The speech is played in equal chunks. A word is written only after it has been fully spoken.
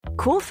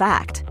Cool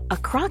fact, a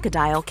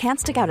crocodile can't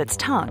stick out its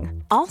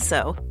tongue.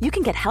 Also, you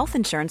can get health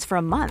insurance for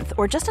a month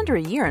or just under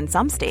a year in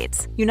some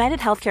states. United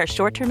Healthcare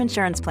short-term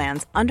insurance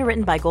plans,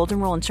 underwritten by Golden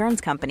Rule Insurance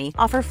Company,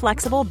 offer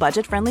flexible,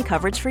 budget-friendly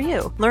coverage for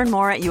you. Learn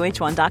more at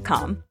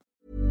uh1.com.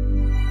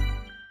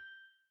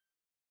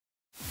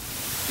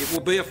 It will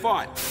be a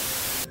fight.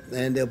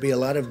 And there'll be a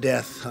lot of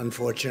death,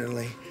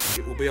 unfortunately.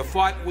 It will be a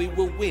fight we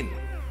will win.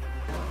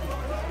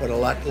 But a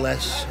lot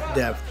less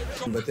death.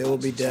 But there will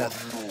be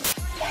death.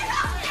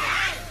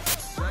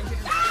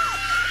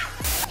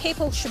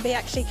 People should be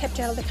actually kept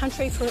out of the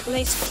country for at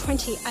least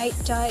 28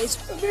 days.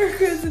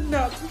 America is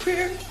not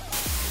prepared.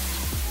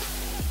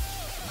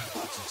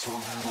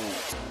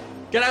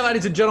 G'day,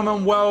 ladies and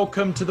gentlemen.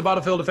 Welcome to the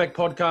Butterfield Effect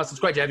podcast. It's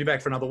great to have you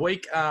back for another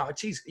week.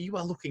 Geez, you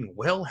are looking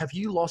well. Have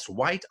you lost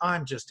weight?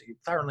 I'm just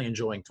thoroughly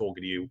enjoying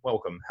talking to you.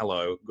 Welcome.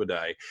 Hello. Good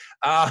day.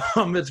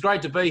 It's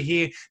great to be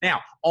here. Now,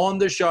 on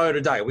the show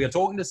today, we are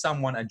talking to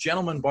someone, a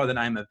gentleman by the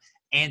name of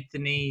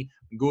Anthony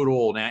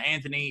Goodall. Now,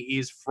 Anthony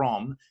is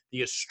from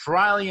the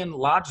Australian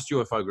largest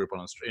UFO group on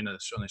the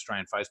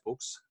Australian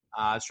Facebooks,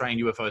 Australian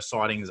UFO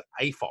Sightings,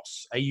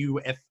 AFOS,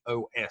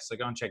 AUFOS. So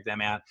go and check them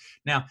out.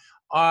 Now,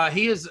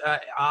 he has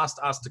asked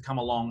us to come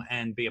along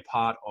and be a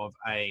part of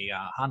a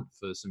hunt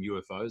for some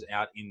UFOs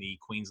out in the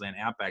Queensland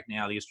outback.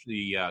 Now, the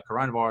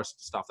coronavirus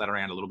stuff that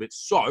around a little bit,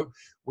 so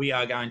we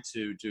are going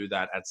to do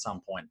that at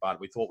some point. But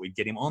we thought we'd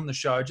get him on the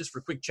show just for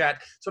a quick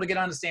chat, sort of get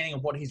an understanding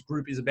of what his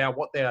group is about,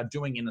 what they are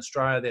doing in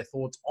Australia, their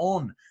thoughts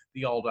on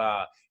the old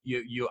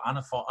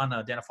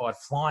unidentified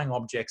flying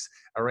objects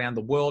around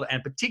the world,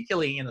 and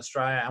particularly in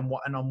Australia,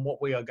 and on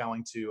what we are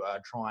going to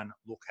try and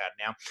look at.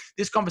 Now,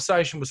 this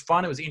conversation was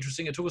fun. It was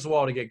interesting. It took us a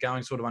while to get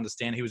going, sort of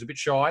understand. He was a bit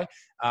shy,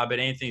 but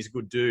Anthony's a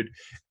good dude.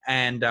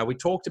 And we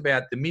talked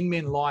about the Min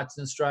Min lights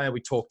in Australia.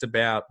 We talked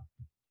about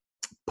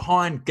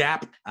Pine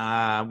Gap,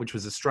 which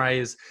was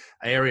Australia's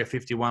Area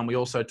 51. We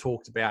also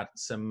talked about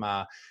some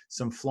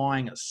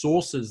flying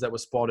saucers that were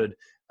spotted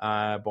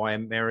by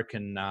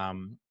American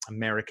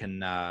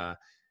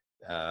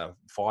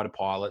fighter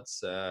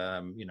pilots,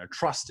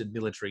 trusted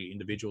military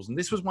individuals. And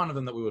this was one of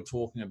them that we were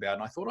talking about.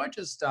 And I thought I'd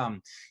just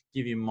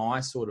give you my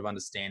sort of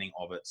understanding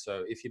of it.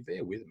 So if you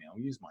bear with me, I'll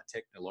use my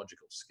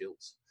technological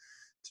skills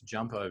to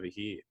jump over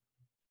here.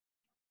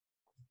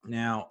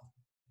 Now,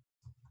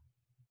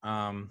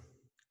 I'm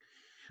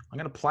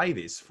going to play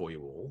this for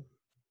you all.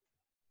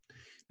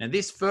 Now,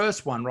 this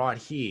first one right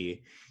here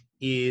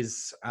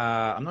is,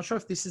 I'm not sure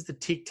if this is the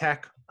Tic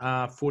Tac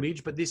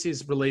footage, but this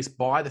is released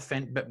by the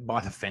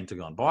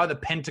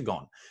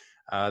Pentagon.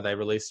 They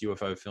released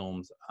UFO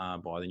films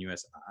by the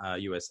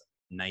US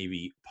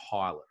Navy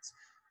pilots.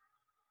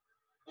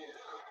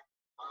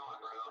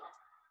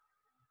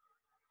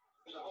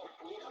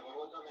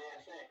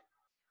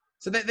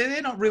 So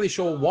they're not really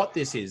sure what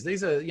this is.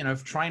 These are,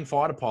 trained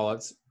fighter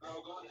pilots.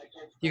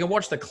 You can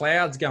watch the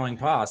clouds going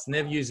past, and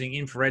they're using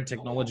infrared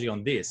technology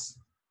on this.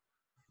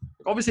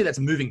 Obviously, that's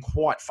moving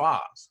quite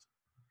fast.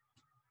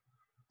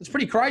 It's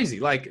pretty crazy,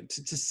 like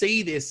to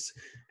see this,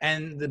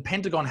 and the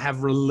Pentagon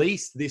have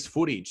released this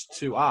footage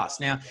to us.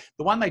 Now,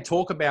 the one they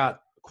talk about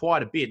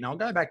quite a bit, and I'll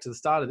go back to the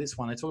start of this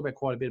one, they talk about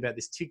quite a bit about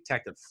this Tic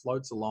Tac that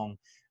floats along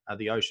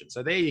the ocean.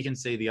 So there you can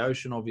see the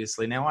ocean,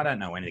 obviously. Now, I don't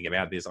know anything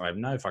about this. I have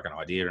no fucking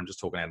idea. I'm just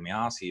talking out of my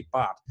ass here,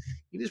 but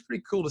it is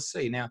pretty cool to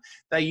see. Now,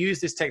 they use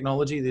this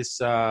technology,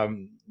 this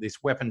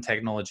weapon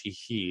technology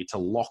here to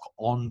lock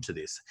onto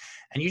this.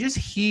 And you just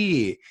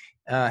hear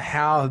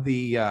how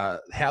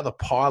the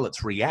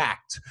pilots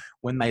react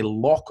when they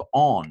lock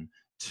on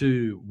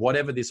to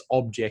whatever this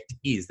object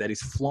is that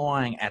is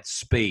flying at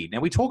speed. Now,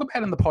 we talk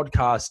about in the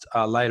podcast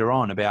later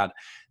on about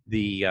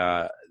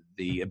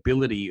the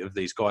ability of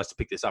these guys to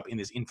pick this up in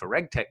this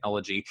infrared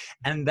technology,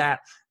 and that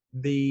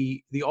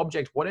the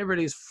object, whatever it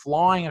is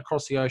flying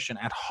across the ocean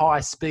at high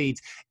speeds,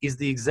 is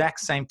the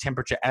exact same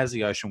temperature as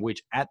the ocean,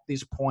 which at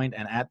this point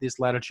and at this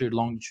latitude,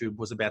 longitude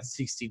was about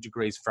 60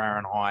 degrees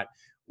Fahrenheit,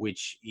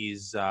 which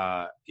is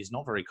not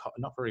very.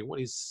 What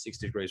is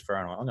 60 degrees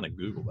Fahrenheit? I'm going to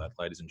Google that,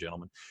 ladies and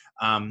gentlemen.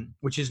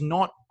 Which is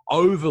not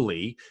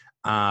overly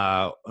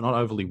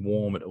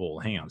warm at all.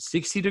 Hang on,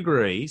 60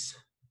 degrees.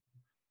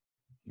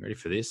 You ready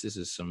for this? This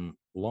is some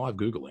live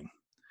Googling.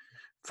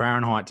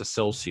 Fahrenheit to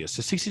Celsius.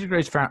 So 60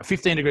 degrees Fahrenheit,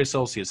 15 degrees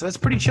Celsius. So that's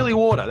pretty chilly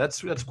water.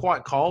 That's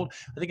quite cold.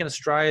 I think in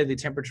Australia, the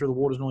temperature of the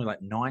water is normally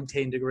like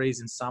 19 degrees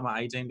in summer,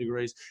 18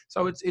 degrees.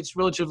 So it's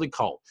relatively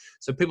cold.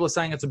 So people are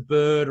saying it's a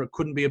bird, or it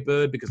couldn't be a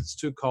bird because it's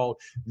too cold.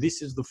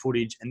 This is the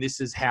footage, and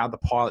this is how the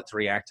pilots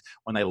react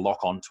when they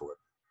lock onto it.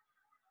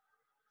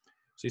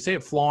 So you see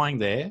it flying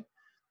there.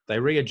 They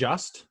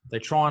readjust. They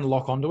try and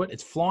lock onto it.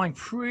 It's flying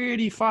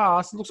pretty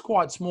fast. It looks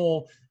quite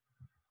small.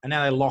 And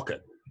now they lock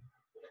it.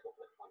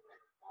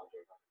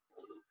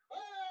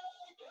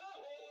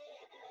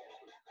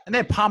 And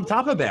they're pumped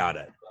up about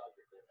it.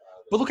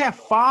 But look how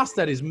fast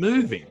that is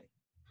moving.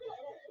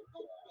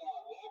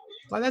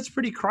 Like, that's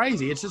pretty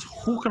crazy. It's just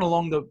hooking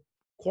along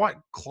quite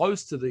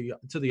close to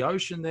the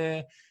ocean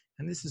there.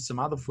 And this is some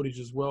other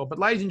footage as well. But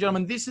ladies and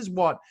gentlemen, this is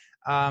what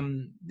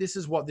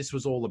this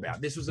was all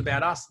about. This was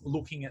about us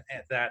looking at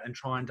that and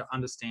trying to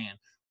understand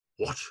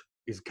what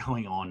is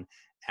going on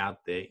out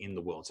there in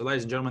the world. So,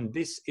 ladies and gentlemen,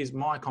 this is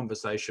my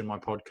conversation, my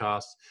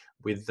podcast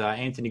with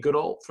Anthony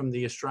Goodall from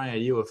the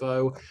Australia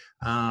UFO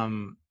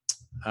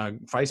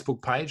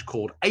Facebook page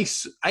called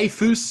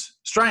AFUS,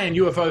 Australian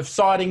UFO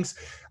Sightings.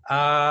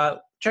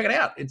 Check it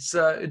out. It's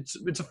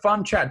a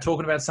fun chat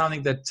talking about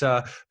something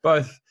that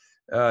both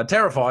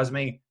terrifies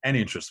me and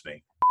interests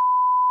me.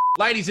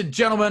 Ladies and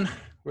gentlemen,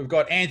 we've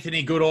got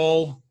Anthony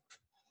Goodall.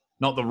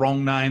 Not the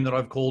wrong name that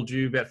I've called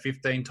you about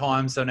 15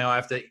 times, so now I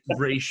have to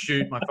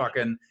reshoot my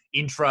fucking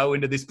intro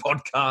into this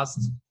podcast.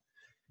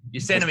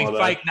 You're sending me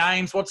fake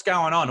names. What's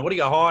going on? What are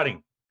you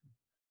hiding?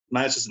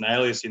 Mate, it's just an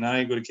alias, you know.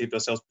 You've got to keep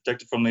ourselves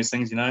protected from these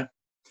things, you know.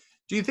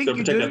 Do you think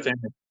you do?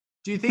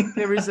 Do you think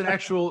there is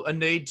a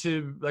need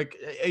to, like,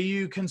 are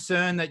you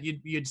concerned that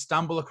you'd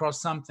stumble across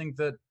something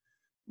that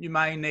you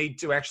may need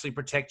to actually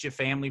protect your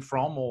family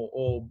from,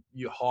 or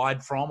you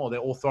hide from, or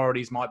the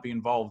authorities might be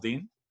involved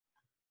in?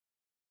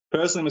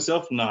 Personally,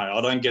 myself, no.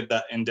 I don't get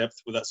that in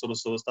depth with that sort of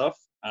stuff.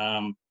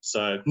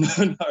 So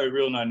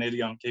no need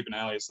to keep an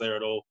alias there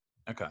at all.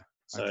 Okay.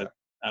 So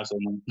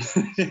absolutely.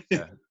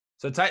 Yeah.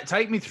 So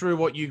take me through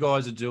what you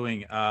guys are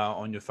doing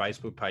on your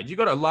Facebook page. You've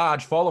got a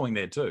large following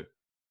there too.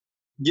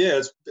 Yeah,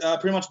 it's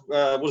pretty much,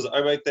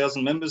 over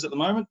 8,000 members at the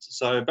moment.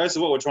 So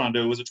basically what we're trying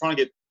to do is we're trying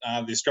to get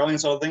the Australian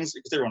side of things,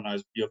 because everyone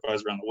knows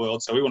UFOs around the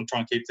world. So we want to try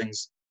and keep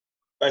things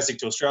basic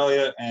to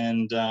Australia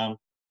and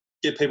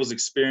get people's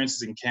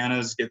experiences,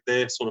 encounters, get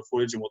their sort of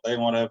footage and what they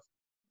might have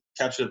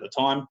captured at the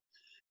time,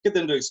 get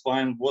them to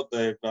explain what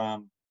they've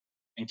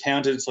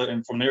encountered,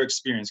 and from their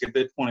experience, get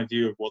their point of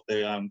view of what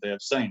they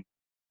have seen.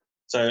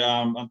 So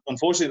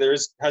unfortunately,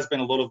 has been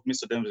a lot of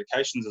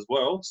misidentifications as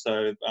well.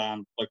 So like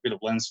a bit of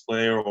lens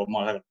flare, or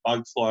might have a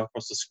bug fly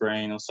across the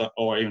screen,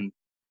 or even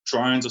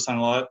drones or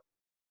something like that.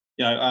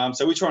 You know,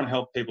 so we try and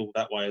help people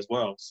that way as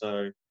well.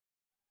 So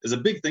there's a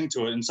big thing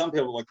to it, and some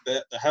people like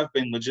that have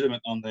been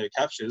legitimate on their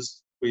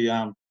captures. We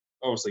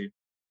obviously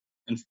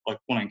want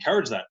to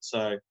encourage that.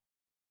 So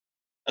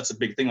that's a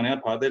big thing on our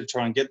part there, to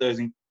try and get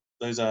those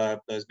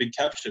big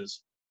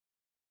captures.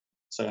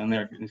 So and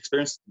their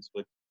experiences.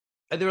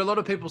 Are there a lot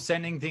of people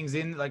sending things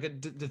in?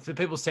 Like, do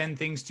people send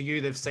things to you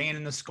they've seen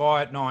in the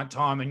sky at night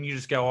time, and you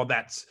just go, "Oh,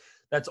 that's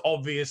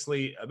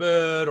obviously a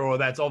bird," or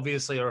 "That's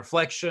obviously a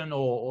reflection,"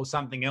 or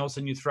something else,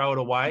 and you throw it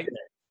away?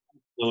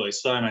 Yeah, absolutely,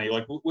 so many.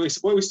 Like we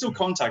still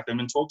contact them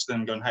and talk to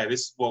them, going, "Hey,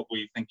 this is what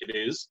we think it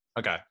is."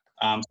 Okay.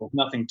 So there's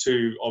nothing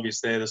too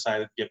obvious there to say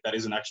that, yep, that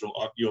is an actual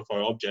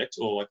UFO object,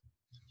 or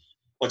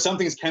like some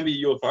things can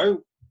be UFO,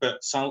 but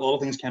a lot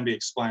of things can be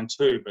explained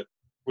too. But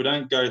we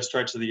don't go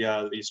straight to the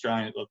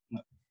Australian,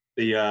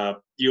 the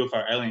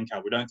UFO alien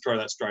card. We don't throw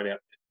that straight out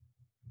there,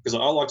 because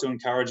I like to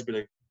encourage a bit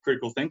of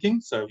critical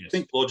thinking. So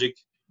think logic,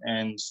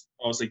 and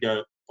obviously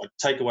go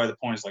take away the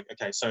points. Like,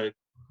 okay, so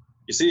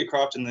you see a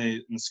craft in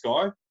the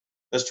sky.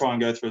 Let's try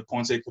and go through the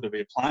points there. Could it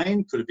be a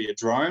plane? Could it be a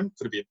drone?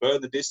 Could it be a bird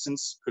in the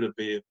distance? Could it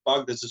be a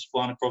bug that's just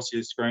flying across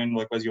your screen,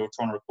 like as you're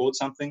trying to record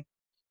something?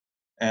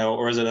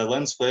 Or is it a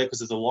lens flare because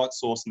there's a light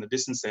source in the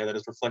distance there that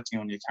is reflecting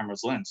on your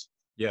camera's lens?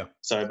 Yeah.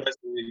 So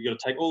basically, you got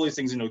to take all these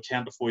things into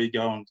account before you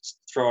go and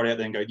throw it out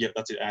there and go, yep,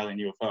 that's an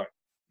alien UFO.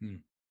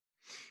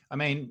 I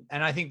mean,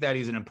 and I think that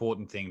is an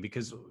important thing,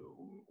 because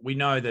we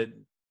know that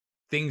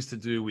things to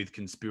do with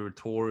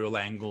conspiratorial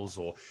angles,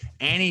 or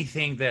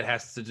anything that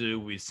has to do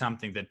with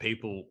something that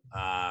people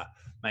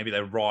maybe they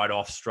write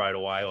off straight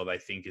away, or they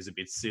think is a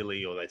bit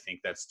silly, or they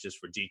think that's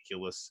just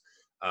ridiculous.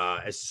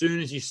 As soon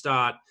as you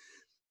start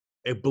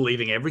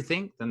believing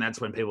everything, then that's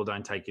when people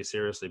don't take you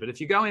seriously. But if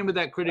you go in with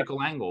that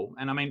critical angle,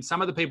 and I mean, some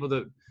of the people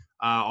that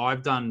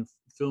I've done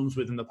films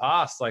with in the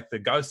past, like the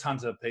Ghost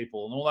Hunter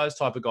people and all those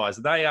type of guys,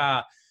 they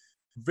are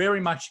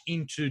very much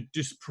into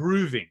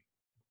disproving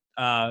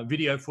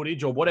video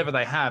footage or whatever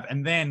they have.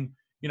 And then,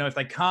 you know, if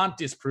they can't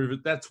disprove it,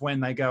 that's when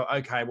they go,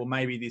 okay, well,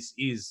 maybe this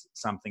is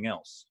something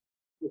else.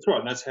 That's right.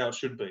 And that's how it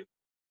should be.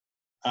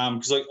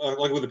 Because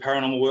like with the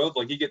paranormal world,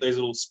 like you get these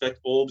little speck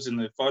orbs in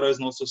the photos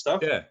and all sorts of stuff.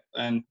 Yeah.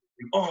 And,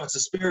 oh, it's a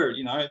spirit,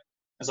 you know.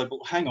 It's like,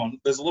 well, hang on,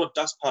 there's a lot of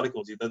dust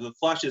particles here. The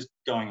flash is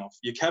going off.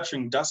 You're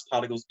capturing dust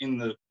particles in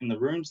the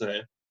rooms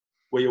there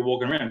where you're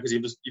walking around, because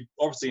you're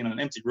obviously in an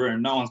empty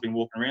room. No one's been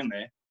walking around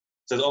there.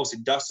 So obviously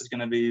dust is going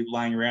to be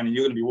laying around, and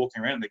you're going to be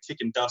walking around, and they're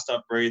kicking dust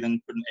up,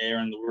 breathing, putting air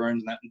in the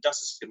rooms, and that, and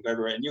dust is going to go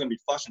everywhere, and you're going to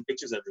be flashing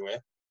pictures everywhere,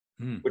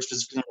 which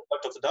is going to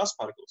reflect off the dust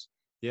particles.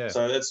 Yeah.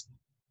 So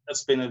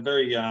that's been a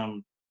very, I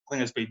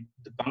think it's been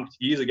debunked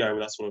years ago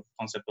with that sort of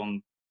concept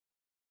on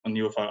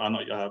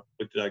UFO,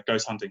 with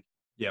ghost hunting.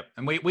 Yep.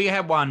 And we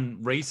had one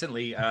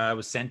recently,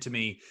 was sent to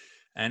me,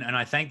 and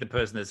I thank the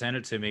person that sent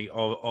it to me,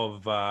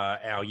 of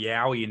our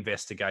Yowie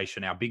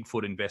investigation, our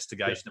Bigfoot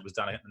investigation that was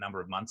done a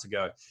number of months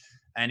ago.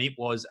 And it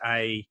was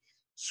a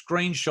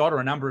screenshot, or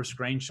a number of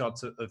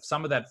screenshots of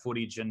some of that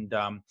footage. And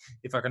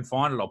if I can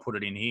find it, I'll put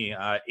it in here.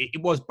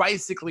 It was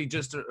basically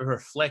just a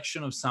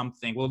reflection of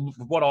something. Well,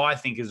 what I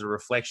think is a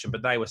reflection,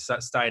 but they were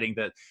stating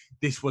that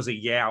this was a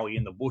Yowie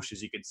in the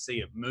bushes. You could see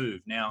it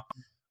move. Now,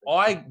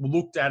 I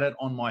looked at it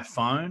on my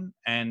phone,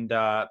 and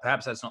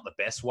perhaps that's not the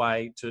best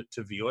way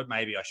to view it.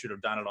 Maybe I should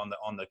have done it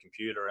on the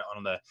computer,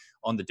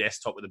 on the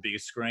desktop with a bigger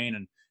screen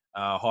and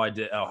high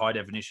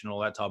definition, all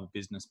that type of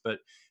business. But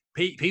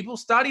people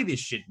study this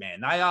shit,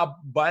 man. They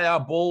are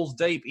balls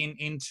deep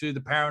into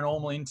the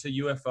paranormal, into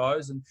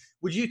UFOs. And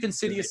would you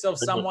consider yourself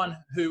someone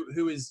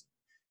who is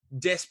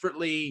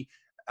desperately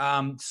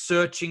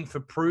searching for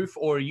proof,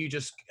 or are you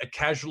just a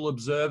casual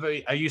observer?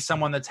 Are you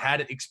someone that's had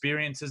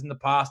experiences in the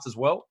past as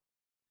well?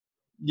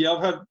 Yeah,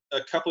 I've had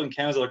a couple of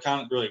encounters that I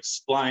can't really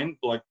explain.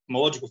 Like, my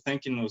logical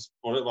thinking was,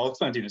 whatever, I'll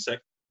explain to you in a sec.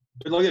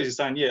 But like you're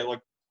saying, yeah, like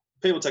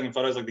people taking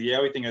photos, like the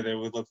Yowie thing over there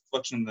with the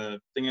reflection in the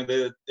thing over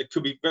there, it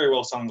could be very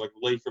well something like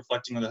leaf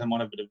reflecting, or that might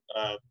have a bit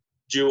of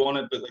dew on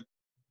it. But like,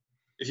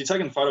 if you're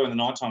taking a photo in the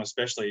nighttime,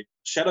 especially,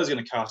 shadows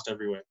going to cast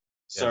everywhere.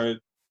 So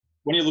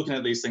when you're looking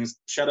at these things,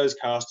 shadows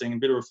casting, a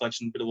bit of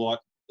reflection, a bit of light,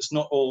 it's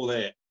not all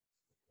there.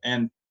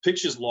 And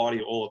pictures lie to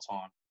you all the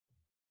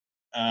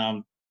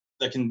time.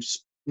 They can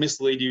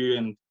mislead you,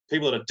 and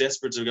people that are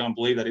desperate to go and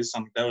believe that is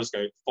something, they'll just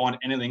go find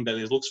anything that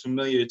looks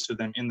familiar to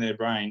them in their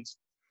brains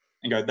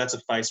and go, that's a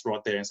face right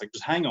there. And it's like,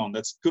 just hang on,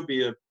 that could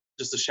be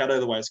just a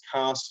shadow, the way it's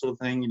cast, sort of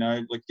thing,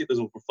 like get those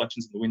little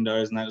reflections in the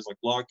windows, and that is like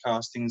light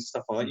casting,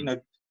 stuff like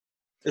that.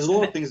 There's a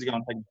lot of things that go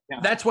and take into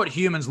account. That's what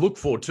humans look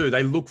for too.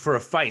 They look for a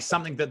face,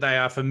 something that they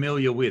are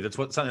familiar with. It's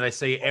something they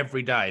see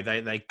every day.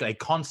 They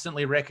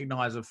constantly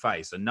recognize a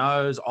face, a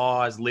nose,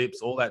 eyes,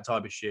 lips, all that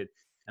type of shit.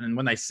 And then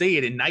when they see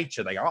it in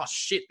nature, they go, "Oh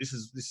shit, this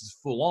is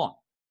full on."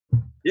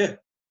 Yeah,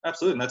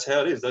 absolutely, and that's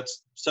how it is.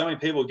 That's so many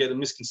people get the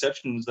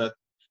misconceptions that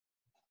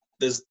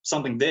there's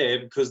something there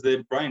because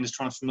their brain is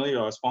trying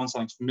to find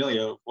something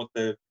familiar, what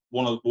they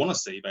want to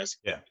see,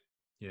 basically.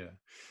 Yeah.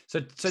 So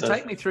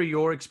take me through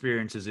your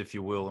experiences, if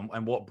you will,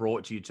 and what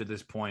brought you to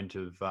this point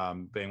of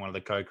being one of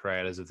the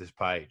co-creators of this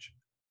page.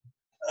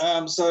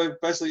 So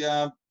basically,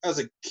 as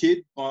a kid,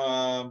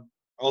 I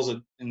was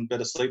in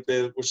bed asleep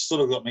there, which sort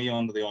of got me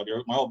onto the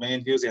idea. My old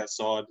man, he was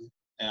outside,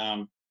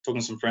 talking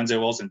to some friends there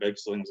while I was in bed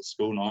because I think it was a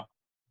school night.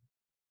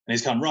 And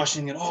he's come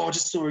rushing and, I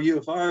just saw a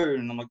UFO.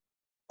 And I'm like,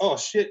 oh,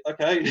 shit,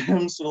 okay.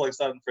 I'm sort of like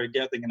starting to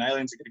freak out, thinking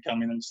aliens are going to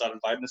come in and start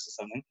invading us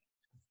or something.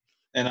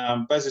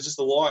 And basically just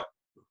the light,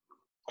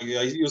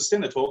 he was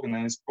standing there talking,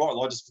 and this bright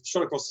light just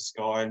shot across the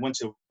sky and went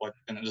to,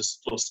 and it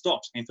just sort of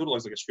stopped. And he thought it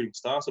was like a shooting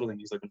star sort of thing.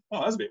 He's like,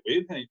 oh, that's a bit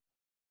weird.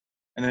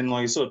 And then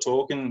he's sort of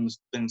talking, and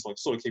then it's like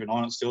sort of keeping an eye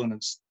on it still, and then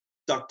just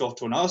ducked off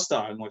to another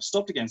star and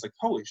stopped again. It's like,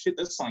 holy shit,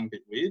 that's something a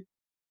bit weird.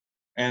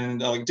 And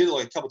did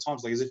it a couple of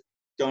times, as if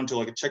going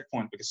to a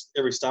checkpoint, because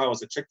every star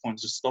was a checkpoint,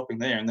 just stopping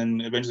there, and then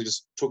eventually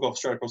just took off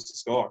straight across the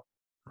sky.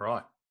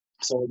 Right.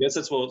 So I guess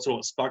that's what sort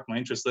of sparked my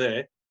interest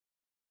there.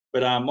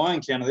 But my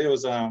encounter there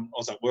was I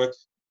was at work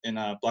in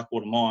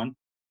Blackwater Mine.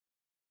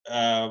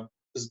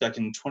 This is back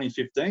in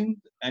 2015.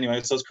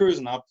 Anyway, so I was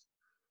cruising up.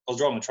 I was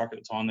driving the truck at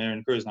the time there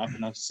and cruising up,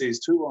 and I see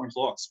these two orange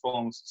lights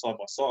following side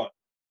by side.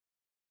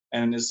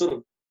 And it's sort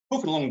of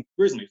hooking along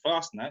reasonably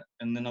fast in that.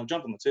 And then I've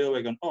jumped on the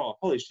tailway going, oh,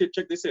 holy shit,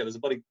 check this out. There's a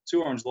bloody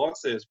two orange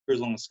lights there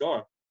cruising along the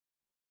sky.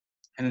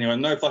 And anyway,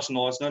 no flashing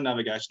lights, no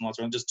navigation lights,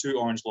 just two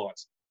orange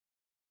lights.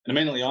 And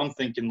immediately I'm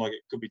thinking it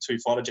could be two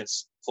fighter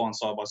jets flying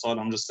side by side.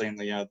 I'm just seeing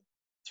the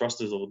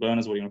thrusters or the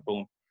burners, what do you want to call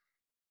them.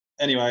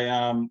 Anyway,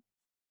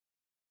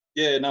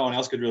 no one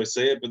else could really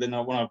see it. But then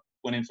when I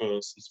went in for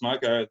some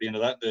smoko at the end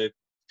of that, a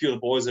few of the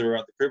boys that were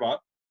at the crib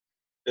up,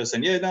 they were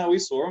saying, yeah, no, we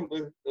saw them.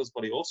 It was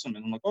bloody awesome.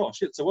 And I'm like, oh,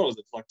 shit, so what was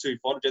it? Two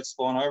fighter jets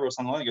flying over or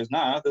something like that? He goes,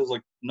 nah, there was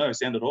no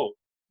sound at all.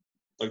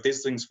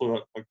 These things flew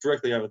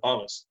directly over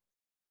above us.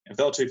 If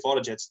there were two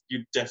fighter jets,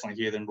 you'd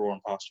definitely hear them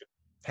roaring past you.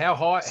 How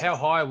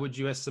high would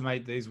you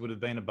estimate these would have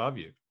been above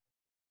you?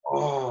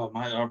 Oh,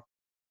 mate,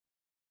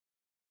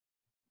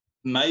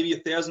 maybe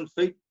 1,000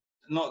 feet.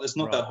 It's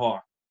not that high.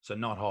 So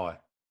not high.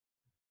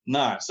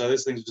 No, so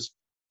these things just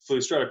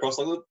flew straight across.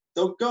 They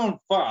were going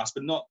fast,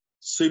 but not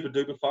super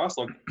duper fast,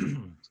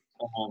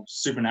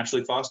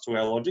 supernaturally fast to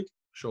our logic.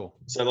 Sure.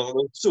 So they're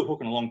still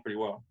hooking along pretty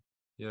well.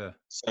 Yeah.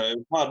 So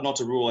it's hard not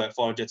to rule out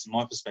fighter jets in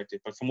my perspective.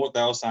 But from what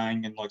they were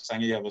saying and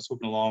saying, yeah, I was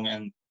hooking along,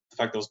 and the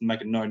fact that I was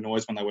making no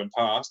noise when they went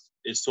past,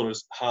 it's sort of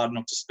hard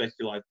not to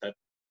speculate that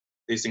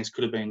these things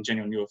could have been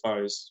genuine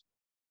UFOs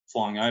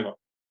flying over.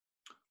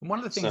 And one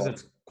of the things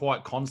that's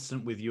quite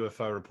constant with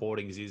UFO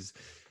reportings is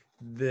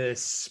the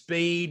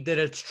speed that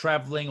it's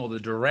traveling, or the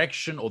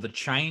direction, or the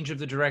change of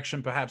the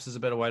direction, perhaps is a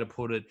better way to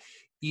put it,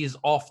 is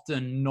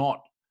often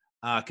not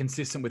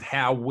consistent with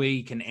how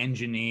we can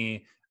engineer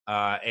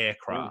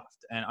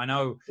aircraft. And I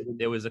know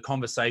there was a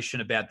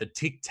conversation about the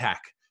Tic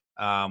Tac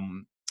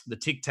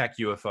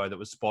UFO that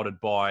was spotted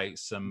by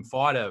some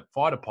fighter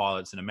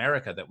pilots in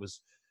America. That was,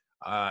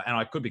 and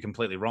I could be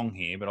completely wrong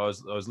here, but I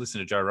was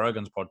listening to Joe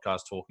Rogan's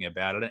podcast talking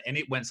about it, and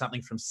it went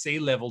something from sea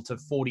level to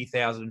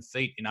 40,000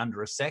 feet in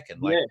under a second.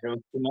 Yeah, it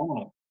was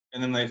phenomenal.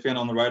 And then they found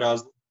on the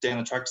radars down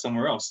the track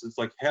somewhere else. It's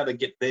how they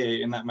get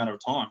there in that matter of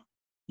time.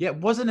 Yeah,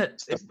 wasn't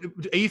it?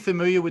 Are you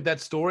familiar with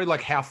that story?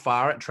 How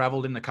far it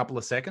traveled in a couple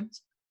of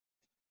seconds?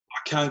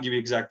 I can't give you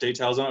exact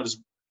details on it. I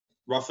just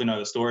roughly know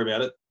the story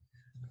about it.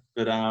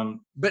 But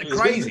But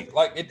crazy.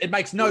 Like it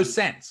makes no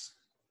sense.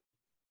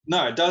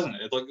 No, it doesn't.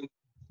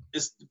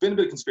 It's been a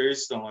bit of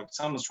conspiracy stuff. Like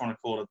someone's trying to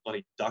call it a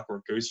bloody duck or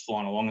a goose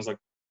flying along. It's like,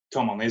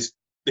 come on, these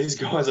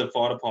guys are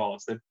fighter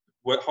pilots. They're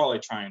highly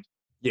trained.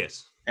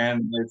 Yes.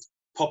 And it's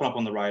popping up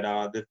on the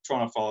radar. They're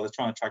trying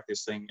to track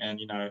this thing. And,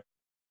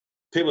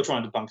 people are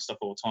trying to debunk stuff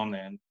all the time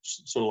there and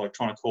sort of like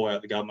trying to call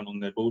out the government on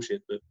their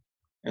bullshit. But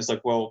it's like,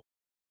 well,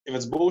 if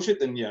it's bullshit,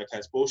 then yeah, okay,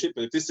 it's bullshit.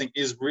 But if this thing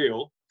is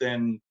real,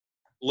 then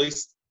at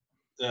least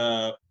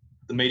the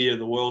media of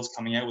the world's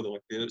coming out with it,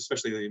 like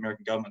especially the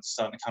American government's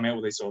starting to come out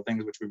with these sort of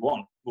things, which we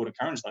would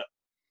encourage that.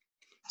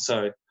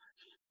 So,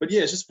 but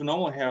yeah, it's just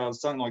phenomenal how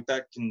something like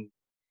that can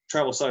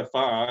travel so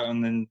far,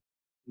 and then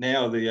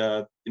now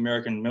the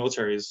American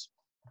military is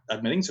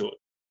admitting to it.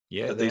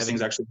 Yeah, that these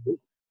things actually do.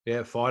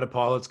 Yeah, fighter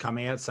pilots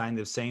coming out saying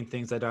they've seen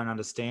things they don't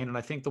understand. And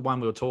I think the one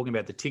we were talking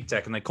about, the Tic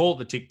Tac, and they call it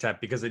the Tic Tac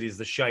because it is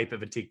the shape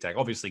of a Tic Tac,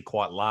 obviously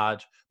quite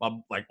large,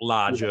 like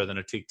larger than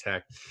a Tic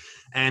Tac.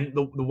 And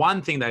the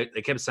one thing they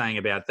kept saying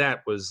about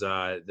that was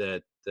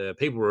that the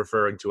people were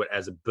referring to it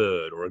as a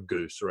bird or a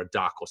goose or a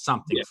duck or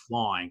something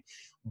flying.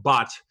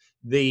 But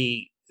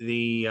the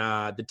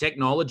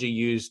technology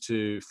used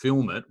to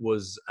film it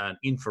was an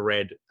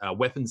infrared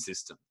weapon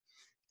system.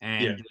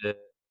 And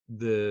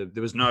there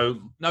was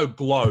no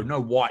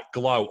white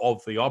glow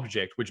of the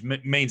object, which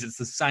means it's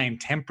the same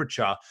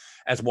temperature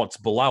as what's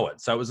below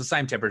it. So it was the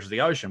same temperature as the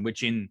ocean,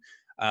 which in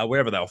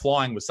wherever they were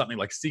flying was something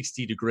like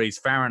 60 degrees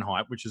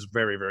Fahrenheit, which is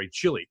very, very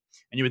chilly.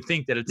 And you would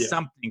think that if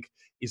something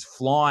is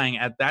flying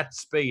at that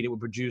speed, it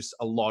would produce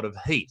a lot of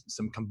heat,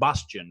 some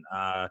combustion,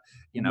 a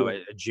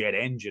jet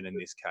engine in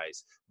this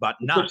case. But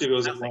nothing.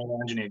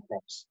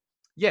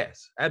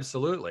 Yes,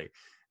 absolutely.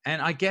 And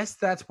I guess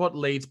that's what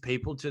leads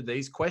people to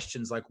these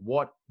questions, like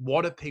what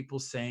are people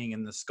seeing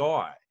in the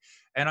sky?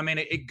 And I mean,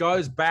 it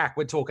goes back.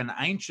 We're talking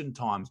ancient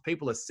times.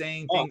 People are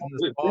seeing things in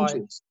the sky.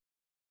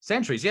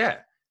 Centuries, yeah.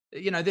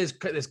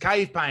 There's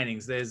cave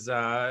paintings. There's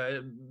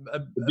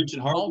Egyptian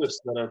hieroglyphs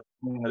that are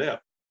pointing it out.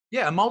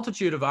 Yeah, a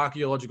multitude of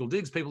archaeological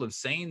digs. People have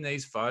seen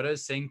these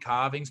photos, seen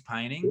carvings,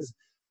 paintings.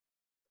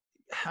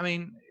 I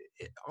mean,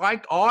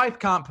 I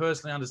can't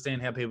personally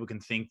understand how people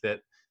can think that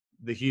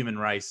the human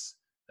race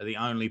are the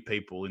only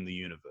people in the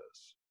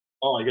universe.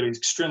 Oh, you got to be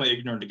extremely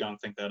ignorant to go and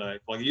think that, eh?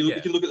 Like you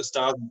can look at the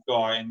stars in the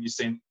sky and you've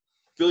seen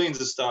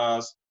billions of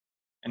stars,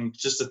 and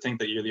just to think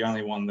that you're the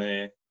only one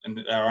there and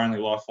our only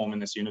life form in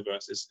this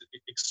universe is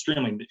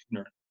extremely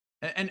ignorant.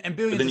 And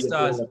billions of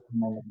stars,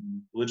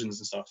 religions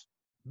and stuff.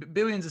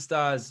 Billions of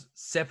stars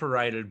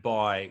separated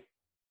by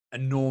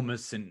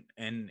enormous and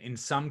in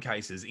some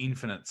cases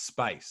infinite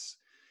space.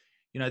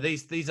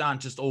 These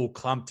aren't just all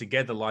clumped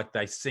together like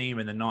they seem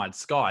in the night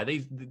sky.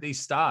 These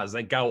stars,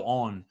 they go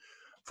on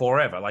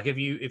forever. Like if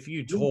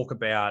you talk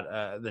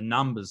about the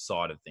numbers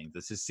side of things,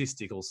 the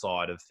statistical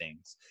side of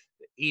things,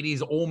 it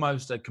is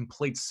almost a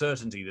complete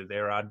certainty that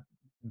there are,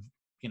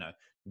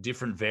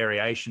 different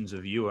variations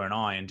of you and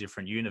I in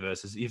different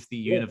universes if the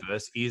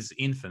universe is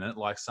infinite,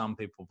 like some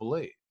people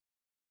believe.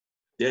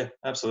 Yeah,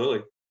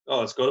 absolutely.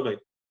 Oh, it's got to be.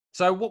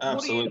 So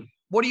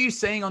what are you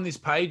seeing on this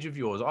page of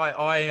yours?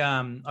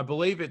 I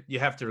believe you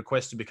have to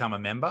request to become a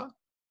member.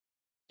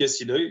 Yes,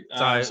 you do.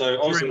 So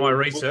during my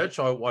research,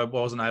 I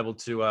wasn't able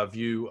to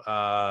view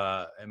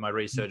my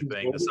research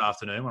being this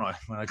afternoon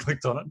when I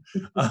clicked on it.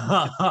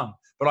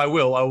 But I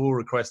will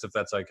request if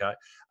that's okay.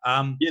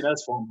 Yeah,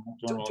 that's fine.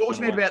 Talk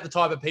to me about the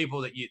type of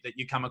people that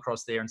you come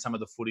across there and some of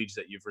the footage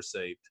that you've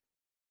received.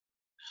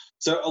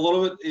 So a lot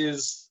of it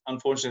is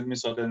unfortunately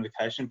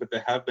misidentification, but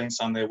there have been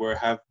some there where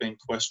have been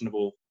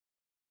questionable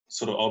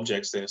sort of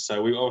objects there.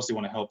 So we obviously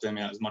want to help them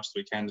out as much as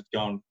we can to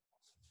go and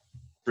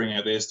bring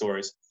out their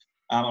stories.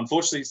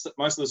 Unfortunately,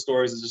 most of the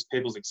stories are just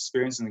people's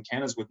experience and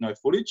encounters with no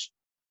footage.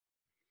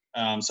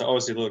 So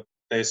obviously, look,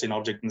 they see an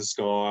object in the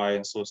sky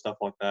and sort of stuff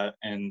like that,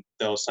 and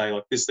they'll say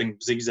like this thing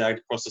zigzagged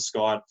across the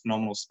sky at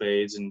phenomenal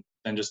speeds and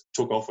then just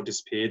took off or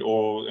disappeared,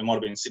 or it might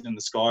have been sitting in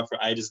the sky for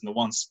ages in the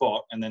one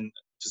spot and then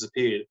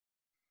disappeared,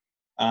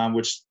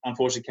 which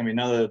unfortunately can be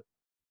another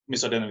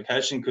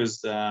misidentification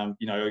because,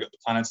 you've got the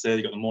planets there,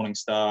 you've got the morning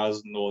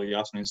stars and all the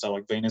afternoon stars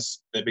like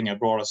Venus, that being our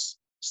brightest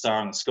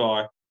star in the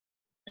sky.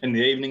 In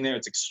the evening there,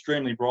 it's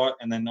extremely bright,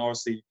 and then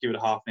obviously give it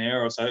a half an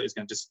hour or so, it's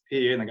going to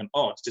disappear, and they're going,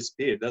 oh, it's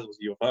disappeared. That was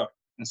a UFO.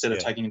 Instead of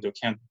taking into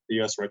account the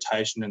Earth's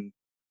rotation and,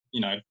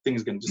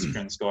 things are going to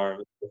disappear in the sky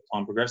as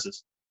time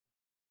progresses.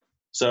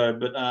 So,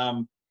 but,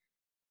 a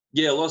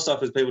lot of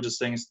stuff is people just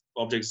seeing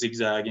objects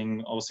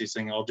zigzagging, obviously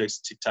seeing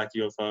objects, tic-tac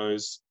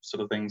UFOs,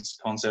 sort of things,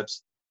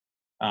 concepts,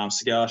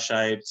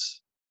 cigar-shaped,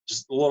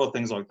 just a lot of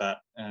things like that,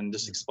 and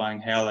just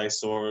explaining how they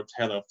saw it,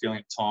 how they were feeling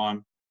at the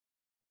time,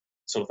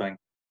 sort of thing.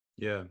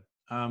 Yeah.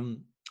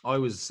 I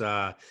was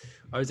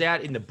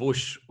out in the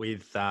bush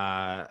with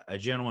a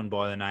gentleman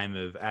by the name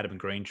of Adam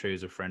Greentree,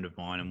 who's a friend of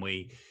mine, and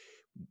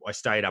I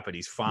stayed up at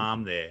his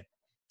farm there,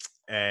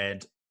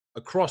 and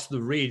across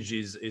the ridge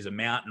is a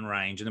mountain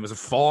range, and there was a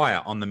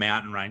fire on the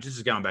mountain range. This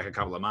is going back a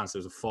couple of months. There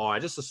was a fire,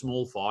 just a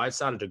small fire. It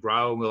started to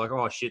grow, and we were like,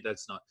 oh shit,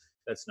 that's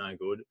no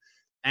good.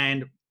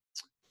 And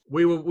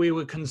we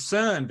were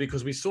concerned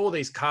because we saw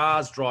these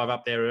cars drive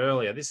up there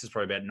earlier. This is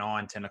probably about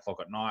 9, 10 o'clock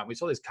at night. We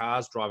saw these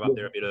cars drive up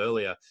there a bit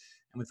earlier,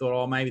 and we thought,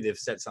 oh, maybe they've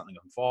set something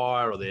on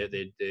fire, or they're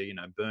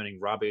burning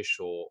rubbish,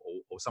 or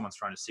someone's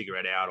throwing a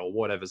cigarette out, or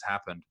whatever's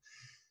happened.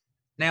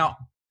 Now,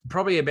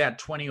 probably about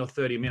 20 or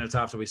 30 minutes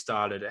after we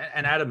started,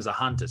 and Adam's a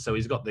hunter, so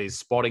he's got these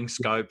spotting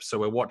scopes. So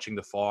we're watching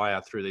the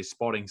fire through these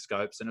spotting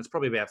scopes, and it's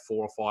probably about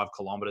 4 or 5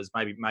 kilometers,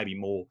 maybe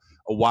more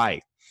away.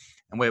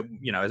 And we're,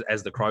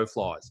 as the crow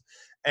flies.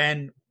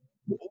 And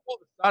all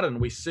of a sudden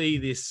we see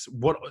this,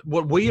 what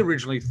we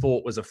originally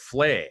thought was a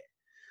flare.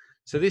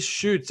 So this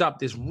shoots up,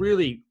 this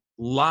really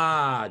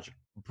large,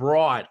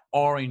 bright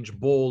orange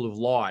ball of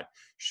light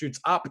shoots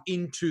up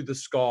into the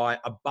sky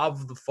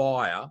above the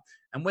fire.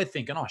 And we're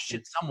thinking, oh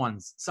shit,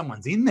 someone's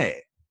in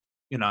there,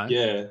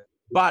 Yeah.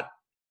 But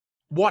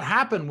what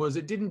happened was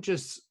it didn't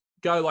just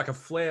go like a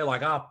flare,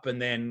 like up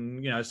and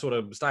then, sort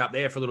of stay up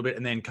there for a little bit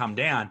and then come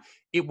down.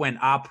 It went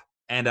up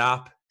and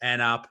up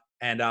and up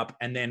and up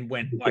and then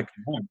went like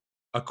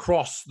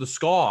across the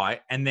sky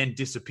and then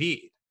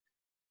disappeared.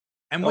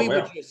 And we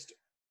were just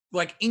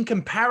like, in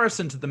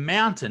comparison to the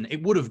mountain,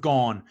 it would have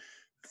gone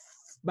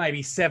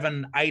maybe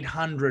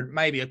 700-800,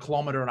 maybe 1.5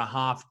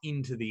 kilometers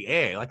into the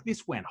air. Like,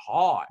 this went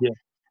high. Yeah.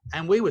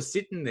 And we were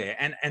sitting there,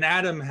 and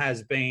Adam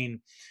has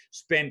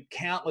spent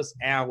countless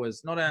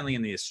hours, not only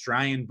in the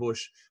Australian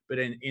bush, but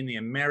in the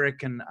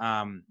American,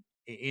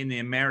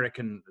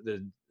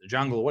 the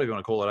jungle, or whatever you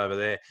want to call it over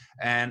there.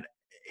 And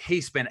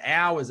he spent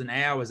hours and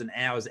hours and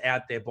hours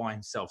out there by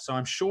himself. So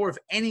I'm sure if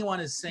anyone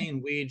has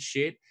seen weird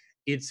shit,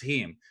 it's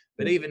him.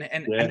 But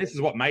and this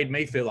is what made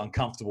me feel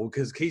uncomfortable,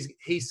 because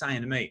he's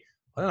saying to me,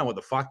 I don't know what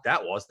the fuck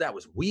that was. That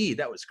was weird.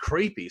 That was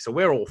creepy. So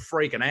we're all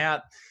freaking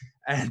out.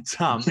 And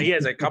he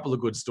has a couple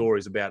of good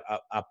stories about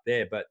up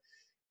there. But,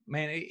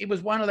 man, it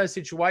was one of those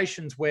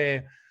situations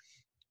where,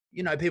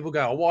 people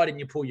go, oh, why didn't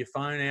you pull your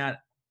phone out?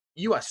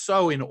 You are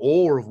so in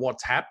awe of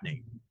what's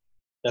happening.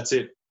 That's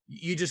it.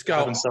 You just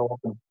go, so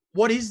often.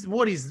 What is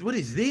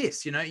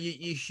this?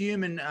 You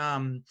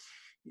human,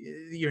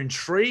 your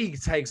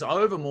intrigue takes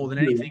over more than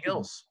anything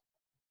else.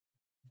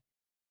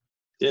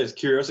 Yeah,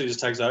 curiosity just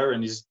takes over,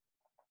 and he's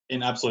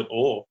in absolute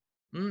awe.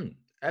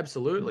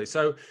 Absolutely.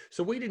 So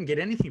we didn't get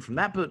anything from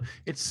that, but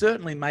it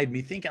certainly made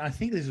me think. And I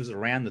think this was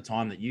around the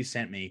time that you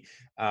sent me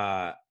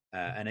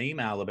an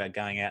email about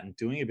going out and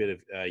doing a bit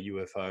of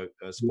UFO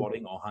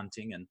spotting or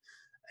hunting,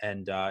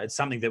 and it's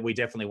something that we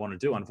definitely want to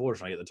do.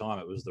 Unfortunately, at the time,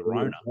 it was the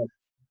Rona.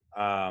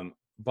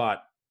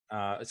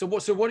 So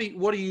what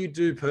do you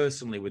do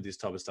personally with this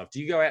type of stuff?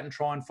 Do you go out and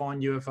try and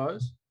find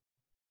UFOs?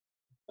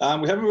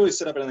 We haven't really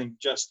set up anything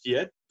just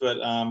yet, but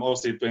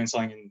obviously it's been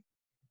something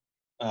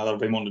that I've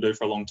been wanting to do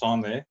for a long time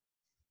there.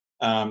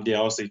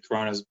 Obviously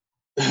Corona's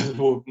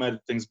made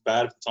things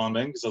bad for the time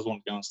being, because I was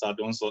wanting to go and start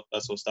doing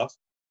that sort of stuff.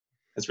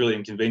 It's really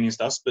inconvenienced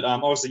us. But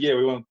obviously,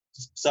 we want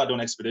to start doing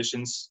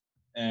expeditions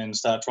and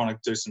start trying to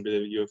do some bit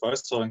of UFO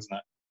sightings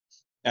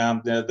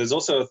and that. There's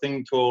also a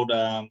thing called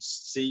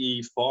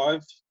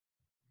CE5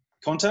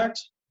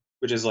 contact,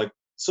 which is like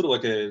sort of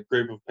like a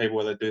group of people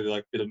where they do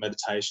like a bit of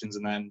meditations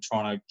and then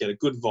trying to get a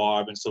good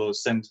vibe and sort of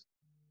send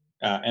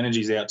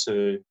energies out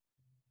to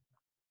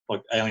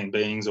like alien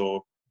beings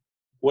or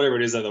whatever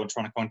it is that they were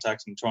trying to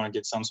contact and trying to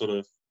get some sort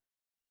of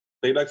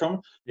feedback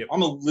from. Yep.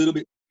 I'm a little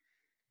bit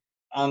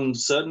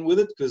uncertain with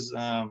it, because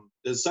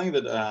there's something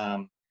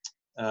that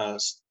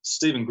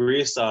Stephen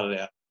Greer started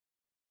out,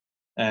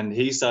 and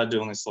he started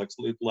doing this like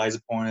laser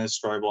pointers,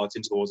 strobe lights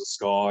in towards the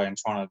sky and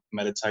trying to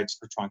meditate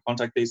to try and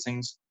contact these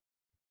things.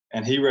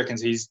 And he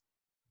reckons he's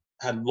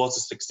had lots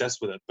of success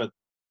with it. But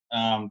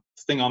the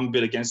thing I'm a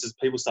bit against is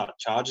people start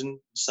trying to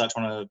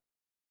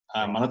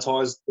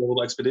monetize all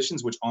the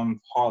expeditions, which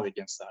I'm highly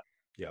against that.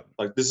 Yeah.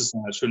 Like, this is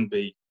something that shouldn't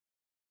be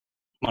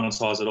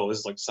monetized at all. This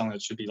is like something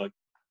that should be like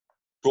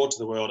brought to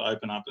the world,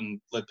 open up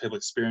and let people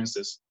experience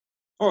this.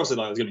 Obviously,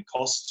 like, there's going to be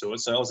costs to it,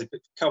 so obviously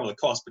cover the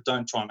cost, but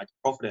don't try and make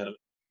a profit out of it.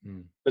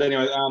 But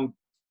anyway,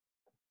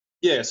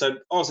 so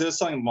obviously that's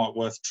something might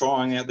worth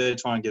trying out there,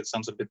 try and get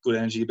some sort of good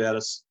energy about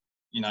us,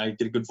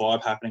 get a good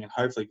vibe happening, and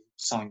hopefully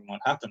something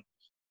might happen.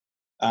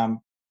 A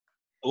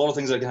lot of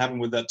things that can happen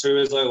with that too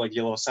is like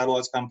a lot of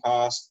satellites come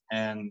past,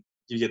 and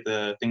you get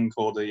the thing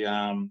called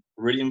the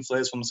iridium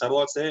flares from the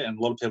satellites there, and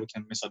a lot of people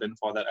can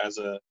misidentify that as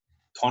a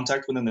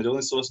contact when they're doing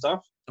this sort of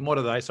stuff. And what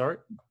are they? Sorry.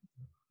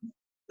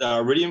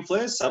 Iridium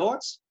flares,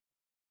 satellites.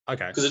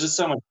 Okay. Because there's just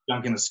so much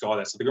junk in the sky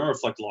there, so they're going to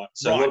reflect light.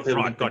 So right, a lot of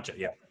people gotcha.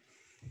 Yeah.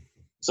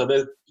 So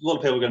a lot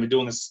of people are going to be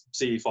doing this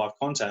CE5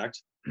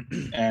 contact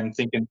and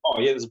thinking, oh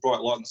yeah, there's a bright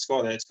light in the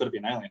sky there. It's got to be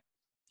an alien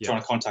trying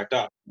to contact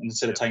us. And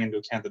instead of taking into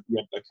account that,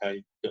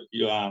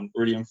 you got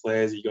iridium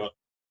flares, you got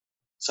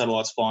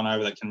satellites flying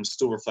over that can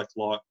still reflect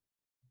light,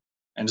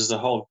 and just a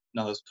whole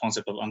another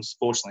concept of,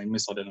 unfortunately,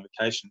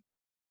 misidentification.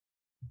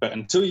 But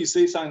until you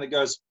see something that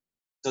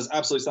does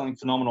absolutely something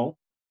phenomenal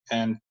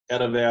and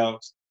out of our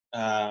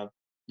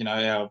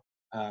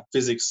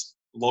physics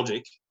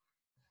logic,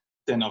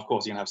 then of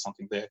course you're gonna have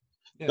something there.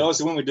 Yeah. But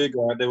obviously, when we do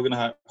go out there, we're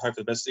gonna hope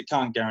for the best. It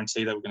can't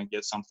guarantee that we're gonna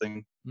get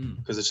something,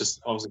 because it's just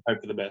obviously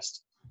hope for the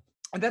best.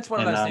 And that's one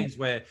of those things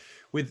where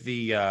with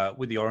the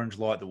orange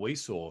light that we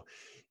saw,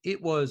 it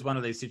was one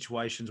of these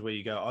situations where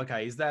you go,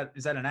 okay, is that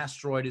an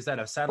asteroid? Is that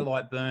a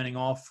satellite burning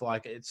off?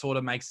 Like, it sort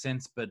of makes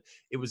sense, but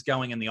it was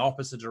going in the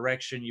opposite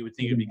direction. You would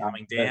think it'd be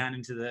coming down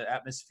into the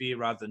atmosphere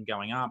rather than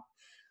going up.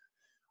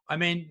 I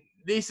mean,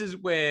 this is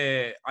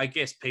where I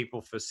guess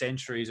people for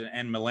centuries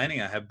and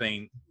millennia have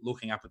been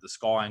looking up at the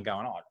sky and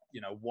going, oh,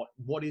 you know,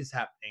 what is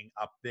happening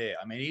up there?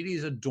 I mean, it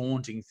is a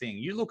daunting thing.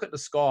 You look at the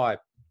sky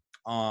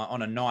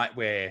on a night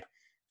where,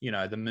 you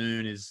know, the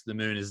moon is,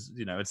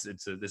 you know,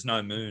 there's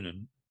no moon,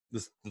 and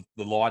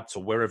the lights,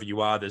 or wherever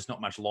you are, there's not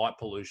much light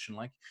pollution.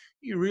 Like,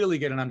 you really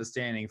get an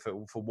understanding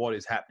for what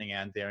is happening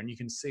out there, and you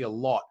can see a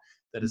lot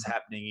that is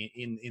happening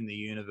in the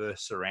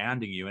universe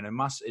surrounding you. And it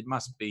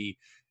must be,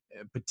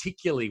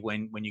 particularly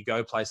when you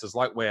go places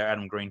like where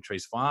Adam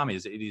Greentree's farm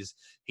is.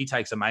 He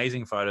takes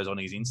amazing photos on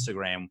his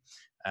Instagram,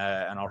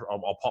 and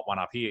I'll pop one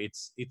up here.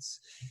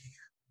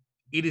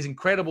 It is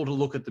incredible to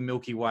look at the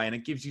Milky Way, and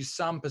it gives you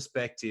some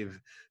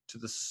perspective to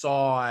the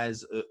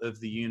size of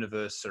the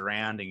universe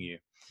surrounding you.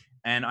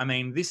 And I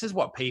mean, this is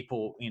what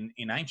people in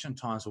ancient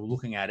times were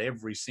looking at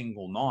every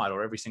single night,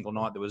 or every single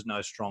night there was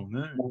no strong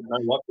moon.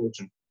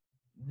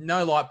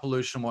 No light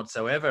pollution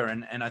whatsoever.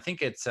 And I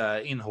think it's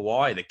in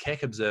Hawaii, the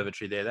Keck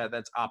Observatory there,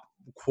 that's up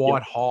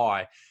quite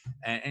high.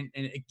 And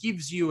it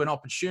gives you an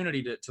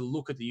opportunity to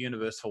look at the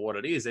universe for what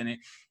it is. And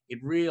it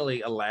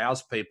really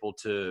allows people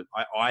to,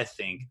 I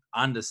think,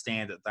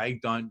 understand that they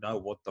don't know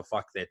what the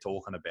fuck they're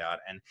talking about.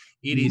 And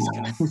it is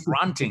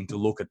confronting to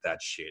look at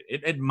that shit.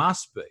 It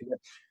must be.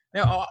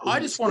 Now, I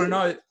just want to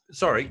know,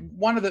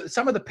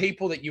 some of the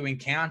people that you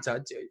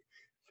encounter,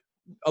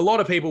 a lot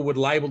of people would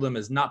label them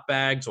as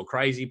nutbags or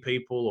crazy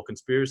people or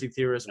conspiracy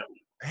theorists.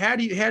 How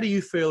do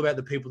you feel about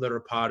the people that are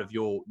a part of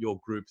your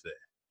group there?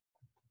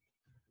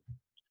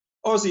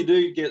 Obviously, you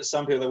do get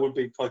some people that would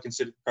be probably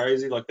considered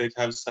crazy, like they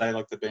have, say,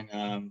 like they've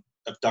been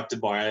abducted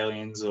by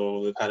aliens,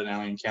 or they've had an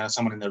alien encounter,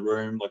 someone in their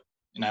room, like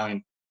an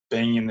alien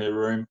being in their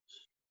room.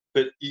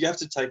 But you have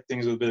to take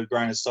things with a bit of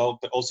grain of salt,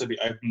 but also be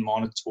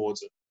open-minded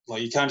towards it.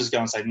 Like, you can't just go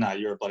and say, no,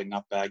 you're a bloody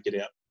nutbag, get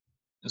out,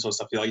 and sort of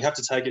stuff. Like, you have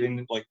to take it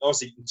in, like,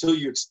 obviously, until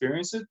you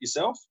experience it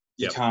yourself,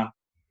 you can't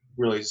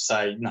really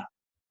say, no,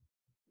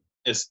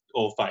 it's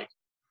all fake.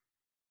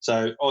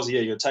 So,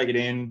 obviously, you take it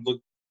in,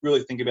 look,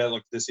 really think about,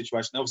 like, the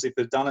situation. Obviously, if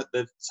they've done it,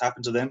 it's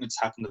happened to them, it's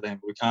happened to them.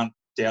 But we can't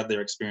doubt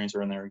their experience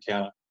or their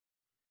encounter.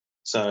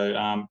 So,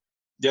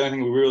 the only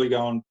thing we really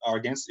are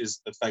against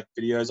is the fake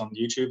videos on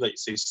YouTube that you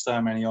see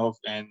so many of.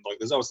 And, like,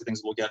 there's obviously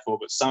things to look out for,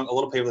 but a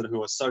lot of people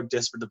who are so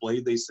desperate to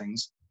believe these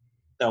things,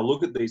 they'll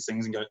look at these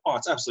things and go, oh,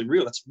 it's absolutely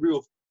real. That's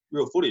real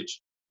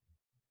footage.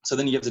 So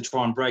then you have to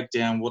try and break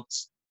down what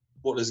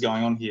is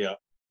going on here,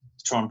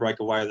 to try and break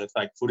away the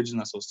fake footage and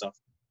that sort of stuff.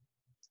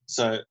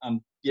 So,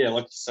 like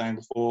you're saying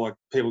before, like,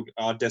 people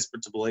are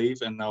desperate to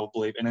believe, and they'll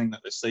believe anything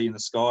that they see in the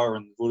sky or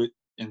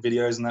in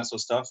videos and that sort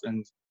of stuff.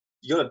 And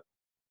you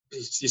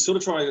sort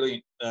of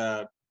try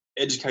to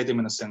educate them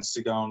in a sense,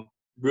 to go and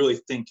really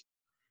think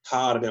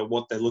hard about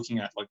what they're looking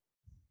at. Like,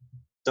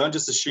 don't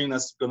just assume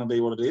that's going to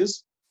be what it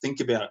is. Think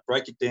about it,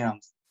 break it down,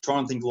 try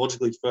and think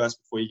logically first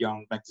before you go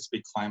and make this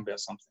big claim about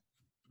something.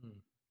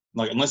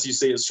 Like, unless you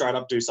see it straight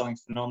up do something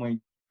phenomenally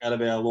out of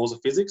our laws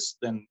of physics,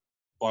 then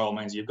by all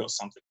means you've got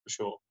something for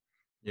sure.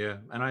 Yeah,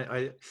 and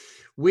I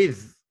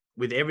with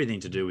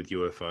everything to do with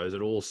UFOs,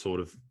 it all sort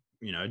of,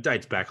 you know,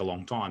 dates back a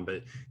long time,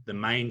 but the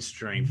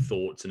mainstream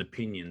thoughts and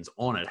opinions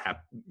on it have,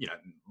 you know,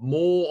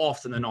 more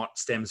often than not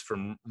stems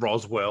from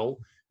Roswell,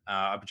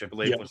 which I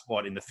believe was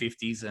what, in the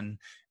 50s, and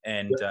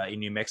in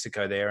New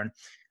Mexico there, and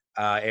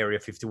Area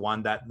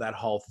 51, that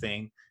whole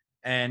thing.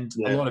 And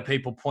a lot of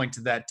people point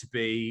to that to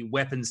be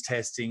weapons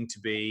testing, to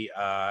be,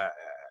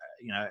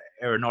 you know,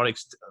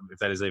 aeronautics, if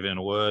that is even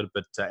a word,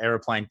 but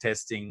aeroplane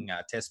testing,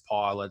 test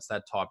pilots,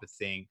 that type of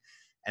thing.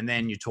 And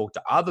then you talk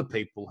to other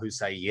people who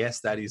say,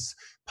 yes, that is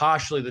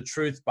partially the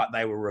truth, but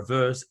they were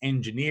reverse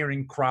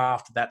engineering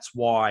craft. That's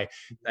why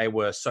they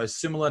were so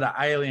similar to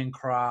alien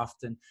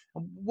craft. And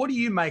what do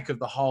you make of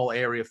the whole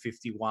Area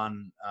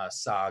 51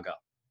 saga?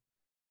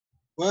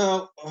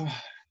 Well,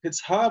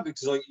 it's hard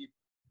because, like,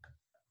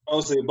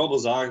 obviously Bob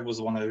Lazar was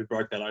the one who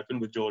broke that open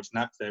with George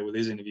Knapp there with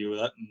his interview with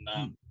it.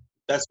 And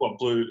that's what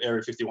blew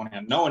Area 51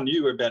 out. No one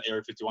knew about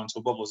Area 51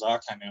 until Bob Lazar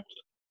came out with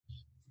it.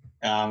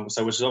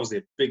 So, which is obviously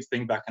a big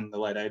thing back in the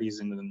late 80s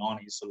into the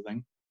 90s sort of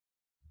thing.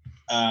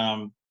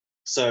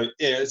 So,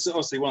 yeah, it's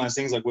obviously one of those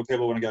things, like, where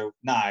people want to go,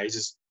 nah, he's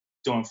just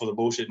doing it for the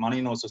bullshit money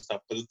and all sorts of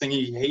stuff. But the thing,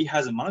 he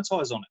hasn't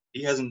monetized on it.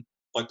 He hasn't,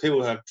 like,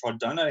 people have tried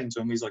donating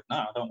to him. He's like, no,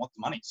 I don't want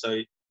the money. So,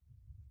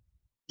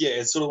 yeah,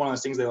 it's sort of one of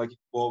those things. They're like,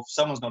 well, if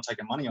someone's not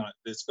taking money on it,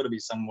 there's got to be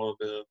somewhat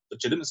of a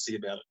legitimacy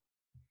about it.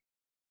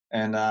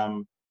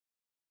 And,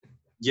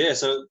 yeah,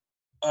 so,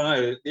 I don't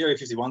know, the Area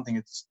 51 thing,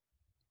 it's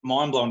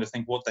mind-blowing to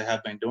think what they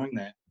have been doing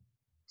there,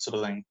 sort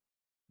of thing.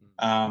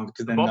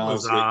 Because then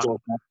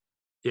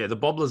the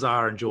Bob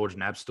Lazar and George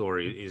Knapp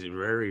story is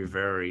very,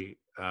 very,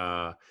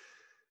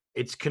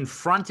 it's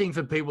confronting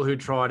for people who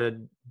try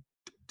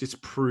to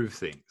disprove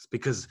things,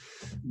 because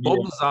Bob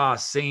Lazar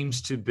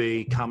seems to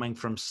be coming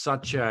from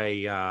such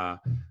a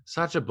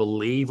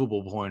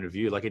believable point of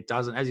view. Like, it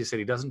doesn't, as you said,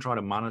 he doesn't try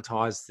to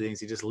monetize things.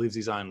 He just lives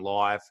his own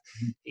life.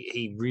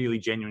 He really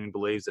genuinely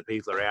believes that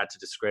people are out to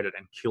discredit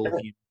and kill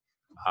him.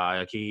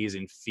 Like, he is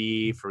in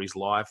fear for his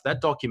life.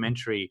 That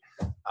documentary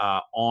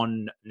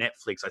on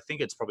Netflix, I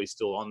think it's probably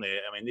still on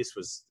there. I mean,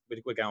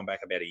 we're going back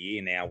about a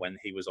year now when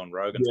he was on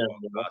Rogan's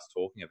podcast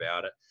talking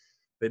about it.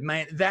 But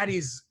man, that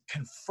is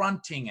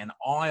confronting and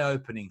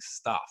eye-opening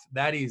stuff.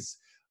 That is,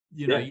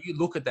 you know, you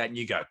look at that and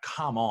you go,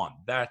 come on,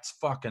 that's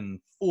fucking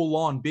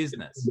full-on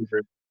business.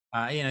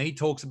 You know, he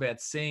talks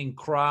about seeing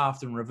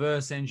craft and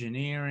reverse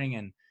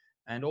engineering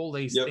and all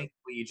these things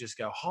where you just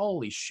go,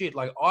 holy shit.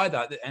 Like,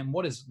 either, and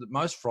what is the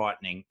most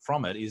frightening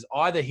from it is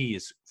either he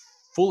is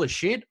full of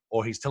shit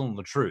or he's telling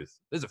the truth.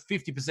 There's a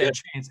 50%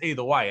 chance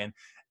either way. And,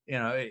 you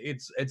know,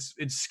 it's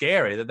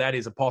scary that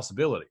is a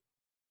possibility.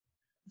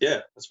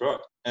 Yeah, that's right.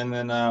 And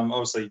then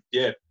obviously,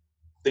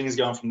 things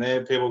going from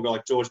there. People got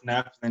like George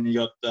Knapp, and then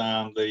you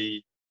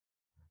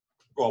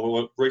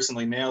got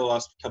recently now, the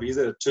last couple of years,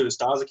 the Two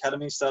Stars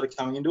Academy started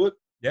coming into it.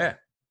 Yeah.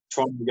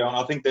 Trying to go, and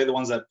I think they're the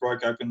ones that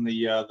broke open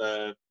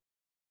the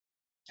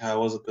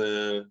was it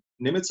the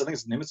Nimitz? I think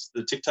it's Nimitz,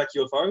 the Tic Tac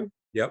UFO.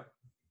 Yep.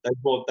 They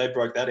broke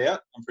that out,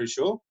 I'm pretty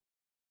sure.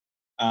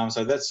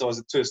 So that's always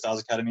the Two Stars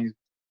Academy.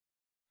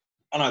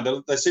 I don't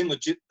know, they seem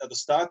legit at the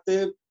start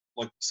there,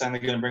 like saying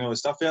they're going to bring all this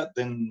stuff out.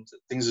 Then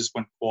things just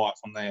went quiet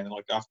from there.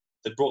 Like, after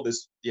they brought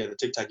this, the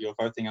Tic Tac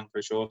UFO thing, I'm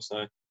pretty sure.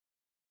 So,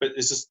 but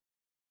it's just,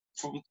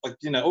 like,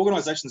 you know,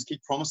 organisations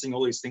keep promising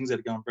all these things that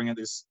are going to bring out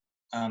this,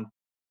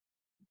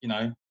 you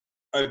know,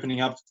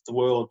 opening up the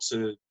world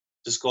to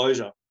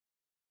disclosure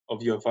of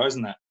UFOs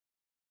and that.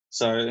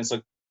 So it's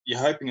like you're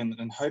hoping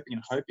and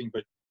hoping,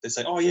 but they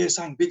say, oh yeah,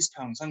 something big's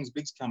coming,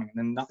 and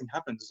then nothing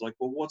happens. It's like,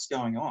 well, what's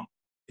going on?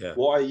 Yeah.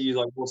 Why are you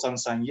like all of a sudden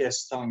saying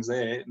yes, something's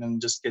there, and then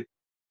just get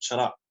shut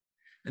up?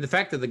 And the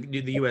fact that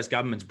the US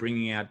government's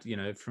bringing out, you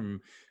know, from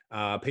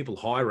people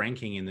high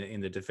ranking in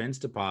the Defense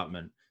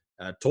Department,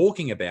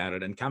 talking about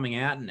it and coming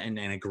out and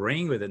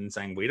agreeing with it and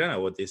saying, we don't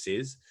know what this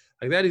is.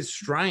 Like, that is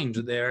strange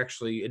that they're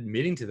actually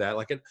admitting to that.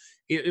 Like,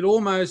 it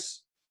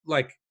almost,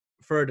 like,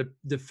 for a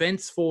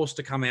defense force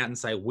to come out and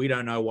say, we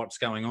don't know what's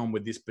going on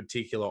with this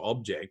particular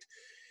object,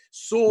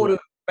 sort of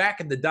back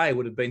in the day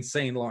would have been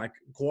seen like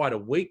quite a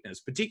weakness,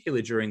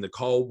 particularly during the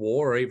Cold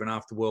War or even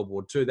after World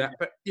War II.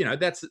 But you know,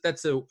 that's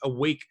a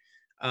weak,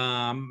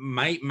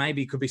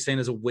 maybe could be seen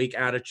as a weak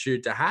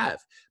attitude to have.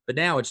 But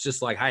now it's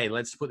just like, hey,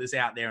 let's put this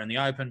out there in the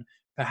open.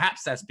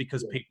 Perhaps that's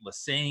because people are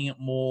seeing it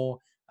more.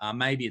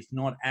 Maybe it's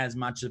not as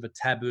much of a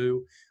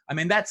taboo. I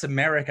mean, that's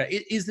America.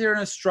 Is there an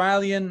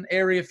Australian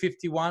Area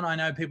 51? I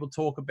know people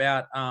talk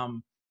about,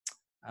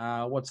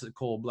 what's it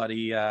called?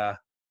 Bloody... I'm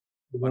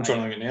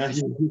trying to look at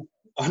it now.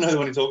 I know the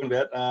one you're talking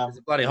about. There's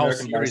a bloody whole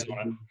series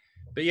on it.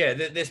 But yeah,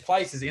 there's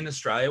places in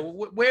Australia.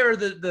 Where are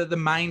the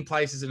main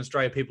places in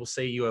Australia people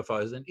see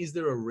UFOs? And is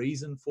there a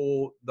reason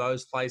for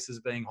those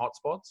places being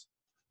hotspots?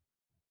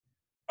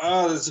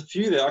 There's a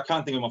few there. I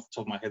can't think of them off the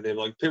top of my head there.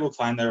 Like, people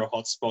claim they're a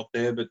hotspot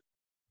there, but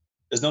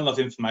there's not enough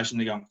information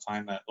to go and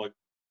claim that. Like,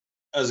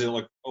 as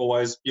like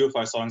always,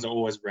 UFO sightings are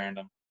always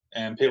random.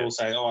 And people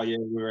say, oh yeah,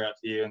 we were out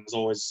here, and there's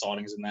always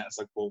sightings and that. It's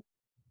like, well,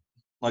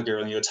 like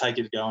everything, you take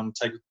it to go and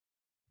take,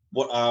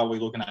 what are we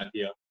looking at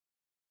here,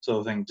 sort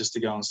of thing, just to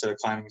go instead of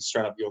claiming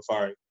straight up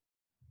UFO.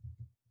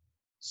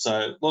 So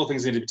a lot of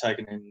things need to be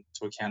taken into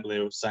account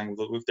there of saying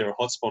if they're a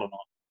hotspot or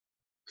not.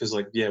 Because,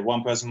 like, yeah,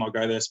 one person might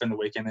go there, spend the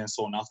weekend there,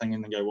 saw nothing,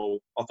 and then go, well,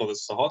 I thought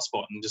this was a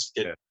hotspot, and just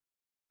get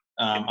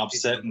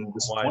upset and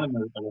disappointed.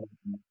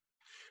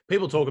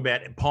 People talk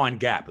about Pine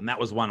Gap, and that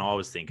was one I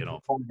was thinking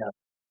of.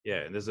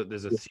 Yeah, there's a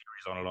series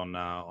on it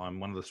on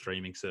one of the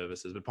streaming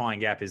services. But Pine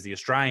Gap is the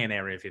Australian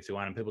Area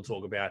 51, and people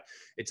talk about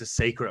it's a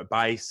secret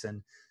base,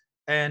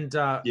 and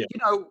you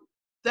know,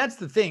 that's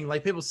the thing.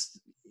 Like, people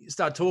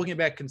start talking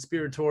about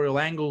conspiratorial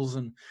angles,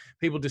 and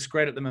people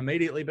discredit them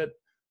immediately. But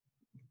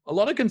a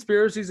lot of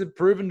conspiracies have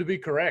proven to be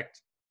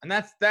correct, and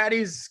that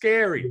is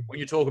scary when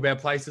you talk about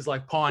places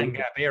like Pine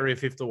Gap, Area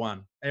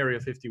 51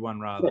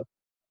 rather.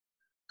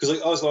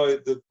 Because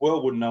like, the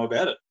world wouldn't know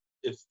about it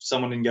if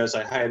someone didn't go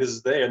say, hey, this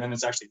is there, and then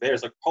it's actually there.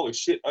 It's like, holy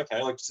shit,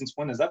 okay, like, since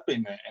when has that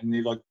been there? And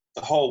you, like,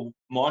 the whole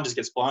mind just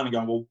gets blown and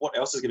going, well, what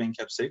else is getting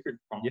kept secret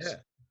from us?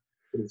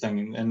 Sort of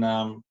thing. And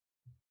like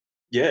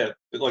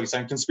you're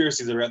saying,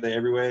 conspiracies are out there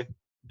everywhere,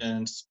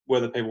 and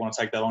whether people want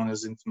to take that on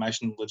as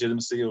information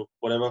legitimacy or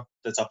whatever,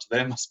 that's up to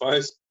them, I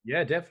suppose.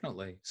 Yeah,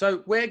 definitely.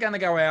 So we're going to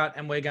go out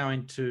and we're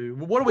going to,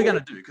 well, what are we going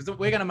to do? Because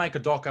we're going to make a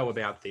doco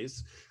about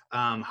this,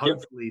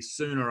 hopefully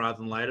sooner rather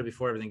than later,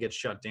 before everything gets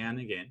shut down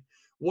again.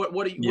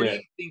 What are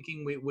you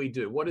thinking we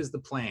do? What is the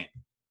plan?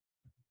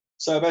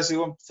 So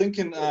basically, I'm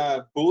thinking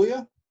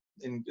Boulia.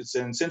 It's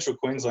in central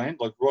Queensland,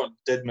 like right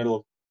dead middle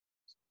of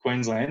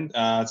Queensland.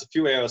 It's a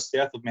few hours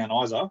south of Mount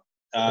Isa.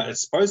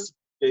 It's supposed to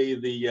be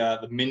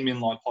the Min Min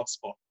light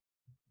hotspot.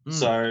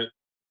 So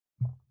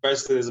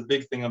basically, there's a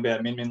big thing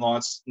about Min Min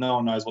lights. No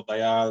one knows what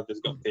they are.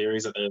 They've got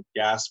theories that they're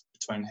gas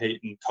between heat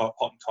and hot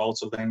and cold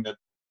sort of thing that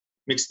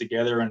mix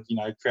together and, you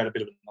know, create a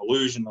bit of an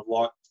illusion of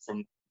light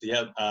from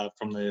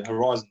the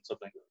horizon sort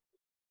of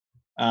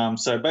thing.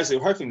 So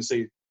basically, hoping to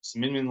see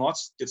some Min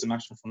lights, get some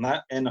action from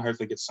that, and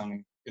hopefully get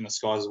something in the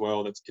skies as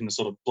well that's going to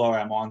sort of blow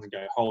our minds and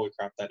go, holy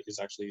crap, that is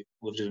actually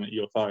a legitimate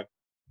UFO.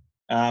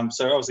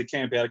 So obviously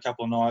camp out a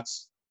couple of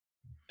nights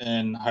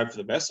and hope for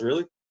the best,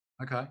 really.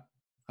 Okay.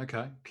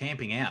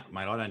 Camping out,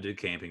 mate. I don't do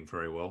camping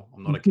very well.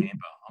 I'm not a camper.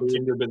 I'm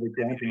into a bit of the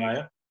glamping, are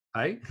you?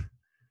 Hey?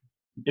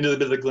 Into a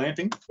bit of the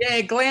glamping?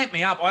 Yeah, glamp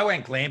me up. I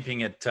went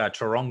glamping at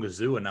Taronga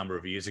Zoo a number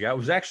of years ago. It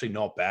was actually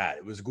not bad.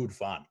 It was good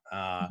fun.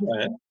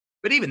 Yeah.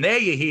 But even there,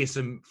 you hear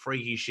some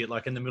freaky shit.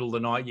 Like in the middle of the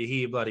night, you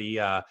hear bloody,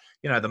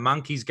 the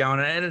monkeys going,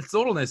 and it's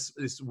all in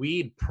this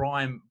weird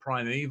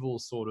primeval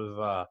sort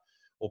of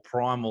or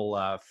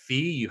primal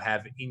fear you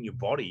have in your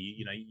body.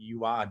 You know,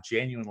 you are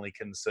genuinely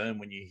concerned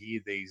when you hear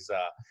these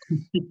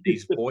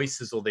these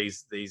voices or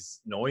these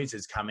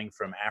noises coming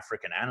from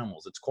African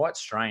animals. It's quite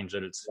strange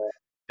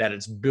that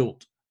it's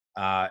built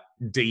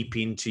deep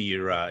into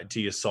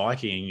your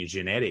psyche and your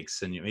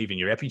genetics and even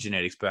your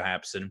epigenetics,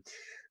 perhaps. And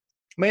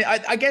I mean,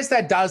 I guess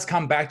that does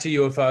come back to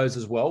UFOs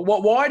as well.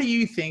 Why do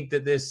you think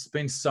that there's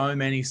been so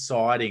many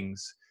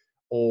sightings,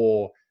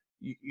 or,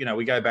 you know,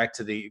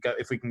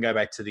 if we can go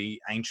back to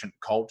the ancient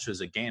cultures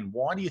again,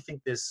 why do you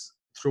think there's,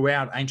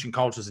 throughout ancient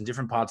cultures in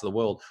different parts of the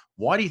world,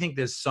 why do you think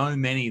there's so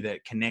many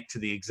that connect to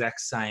the exact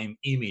same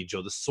image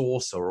or the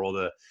saucer or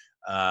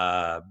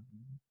the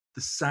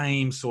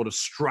same sort of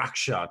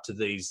structure to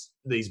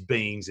these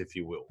beings, if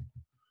you will?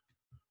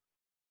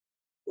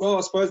 Well,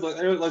 I suppose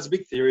there's a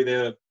big theory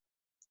there.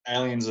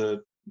 Aliens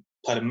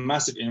played a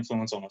massive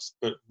influence on us,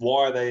 but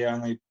why they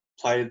only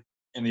played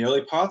in the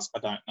early parts, I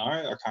don't know.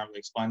 I can't really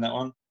explain that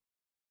one.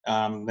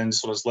 Then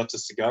just sort of left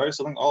us to go.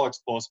 So I think I'll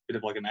explore a bit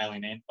of like an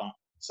alien ant farm.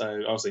 So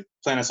obviously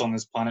plant us on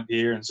this planet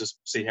here and just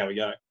see how we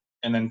go.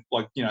 And then,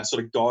 like, you know,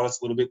 sort of guide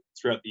us a little bit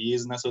throughout the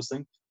years and that sort of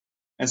thing.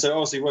 And so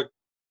obviously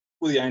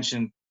with the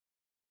ancient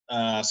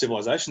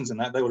civilizations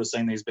and that, they would have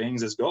seen these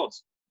beings as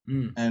gods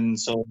and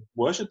so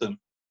worship them.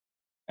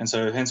 And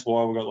so hence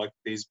why we've got like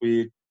these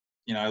weird,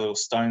 you know, little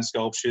stone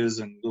sculptures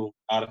and little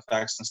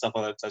artifacts and stuff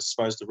like that that's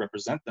supposed to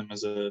represent them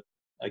as a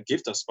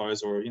gift, I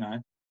suppose, or, you know,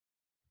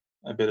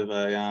 a bit of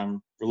a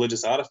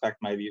religious artifact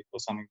maybe, or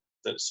something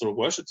that sort of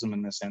worships them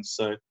in a sense.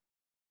 So,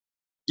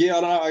 yeah,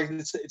 I don't know.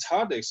 It's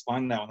hard to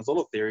explain that one. There's a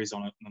lot of theories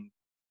on it.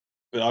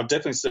 But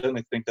I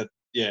certainly think that,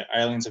 yeah,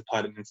 aliens have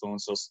played an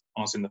influence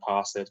on us in the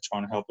past there to try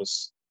and help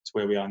us to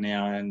where we are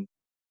now. And,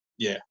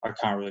 yeah, I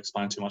can't really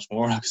explain too much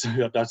more because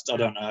I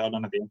don't know. I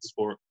don't have the answers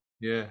for it.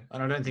 Yeah,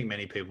 and I don't think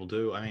many people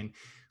do. I mean,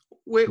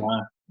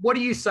 what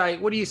do you say?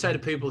 What do you say to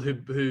people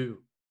who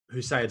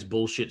say it's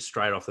bullshit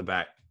straight off the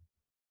bat?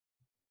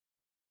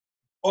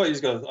 Oh, you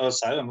just got to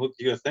say to them, look,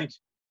 you got to think.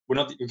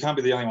 We can't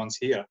be the only ones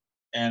here,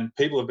 and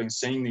people have been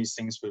seeing these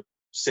things for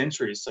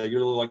centuries. So you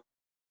got to like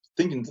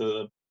think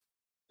into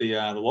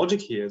the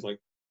logic here. It's like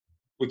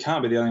we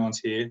can't be the only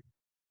ones here.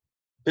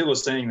 People are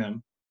seeing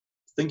them.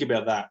 Think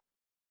about that,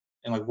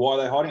 and like why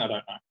are they hiding? I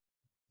don't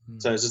know.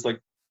 So it's just like,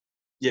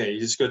 yeah, you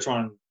just got to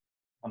try and,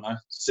 I don't know,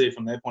 see it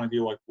from their point of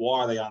view, like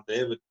why they aren't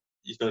there, but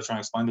you've got to try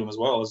and explain to them as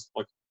well as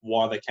like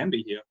why they can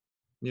be here.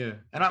 Yeah.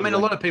 And I mean, a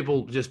lot of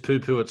people just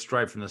poo-poo it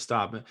straight from the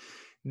start, but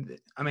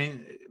I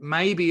mean,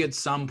 maybe at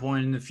some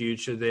point in the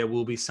future, there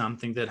will be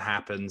something that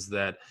happens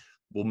that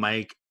will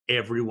make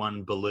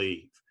everyone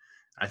believe.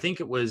 I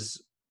think it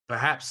was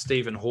perhaps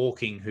Stephen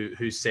Hawking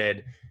who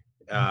said,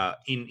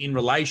 in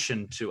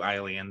relation to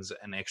aliens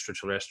and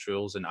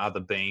extraterrestrials and other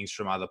beings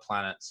from other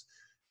planets,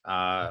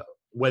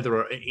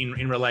 whether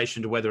in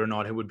relation to whether or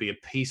not it would be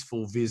a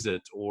peaceful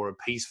visit or a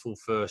peaceful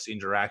first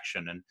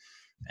interaction.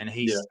 And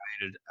he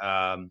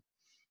stated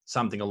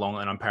something along,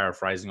 and I'm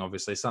paraphrasing,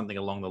 obviously, something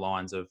along the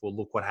lines of, well,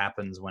 look what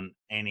happens when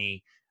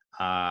any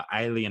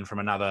alien from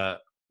another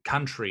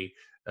country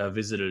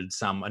visited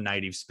a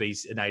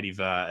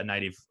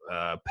native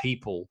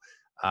people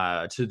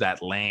to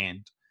that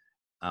land.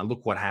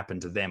 Look what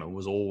happened to them. It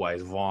was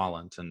always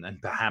violent. And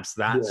perhaps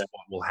that's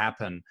what will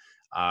happen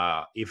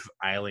if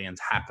aliens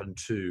happen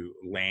to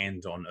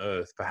land on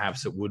Earth.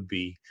 Perhaps it would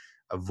be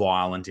a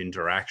violent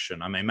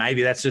interaction. I mean,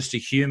 maybe that's just a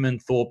human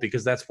thought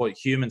because that's what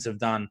humans have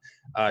done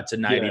to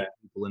native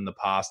people in the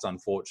past,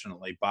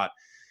 unfortunately. But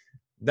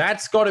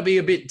that's got to be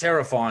a bit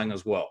terrifying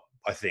as well,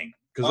 I think,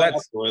 because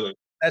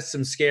that's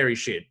some scary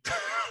shit.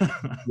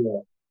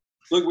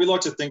 Look, we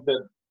like to think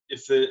that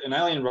if an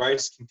alien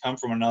race can come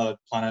from another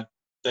planet,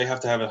 they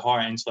have to have a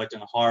higher intellect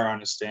and a higher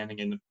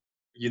understanding. And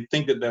you'd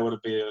think that there would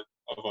be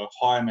of a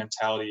higher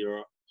mentality or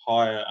a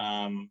higher,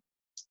 at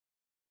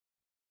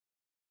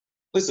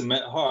least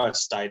a higher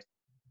state,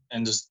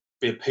 and just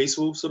be a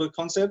peaceful sort of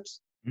concept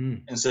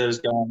instead of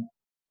just going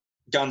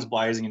guns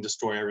blazing and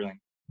destroy everything.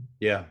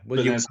 Yeah,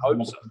 well, you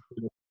hope so.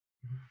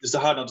 It's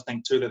hard not to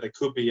think too that there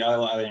could be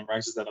other alien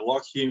races that are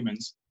like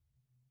humans,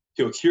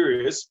 who are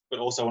curious but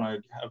also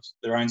want to have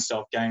their own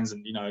self gains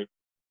and, you know,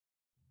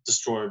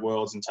 destroy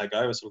worlds and take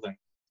over sort of thing.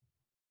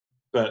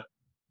 But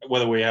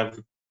whether we have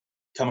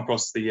come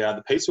across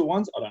the peaceful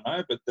ones, I don't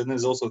know. But then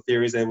there's also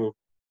theories there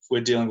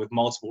we're dealing with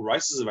multiple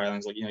races of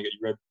aliens. Like, you know, you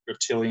got your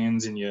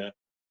reptilians and your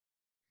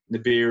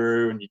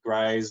Nibiru and your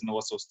greys and all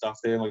that sort of stuff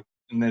there. Like,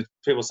 and there's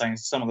people saying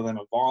some of them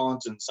are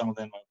violent and some of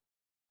them are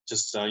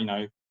just, you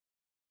know,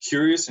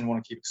 curious and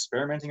want to keep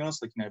experimenting on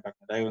us. Like, you know, back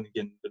in the day when you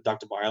get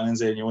abducted by aliens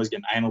there and you always get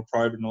an anal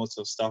probe and all that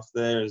sort of stuff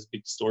there. There's a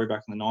big story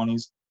back in the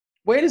 90s.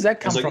 Where does that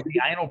come from, the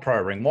anal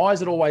probing? Why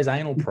is it always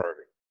anal probing?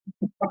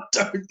 I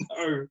don't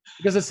know.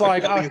 Because it's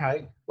like,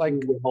 okay, like,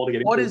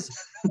 what is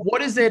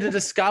there to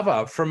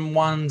discover from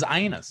one's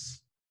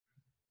anus?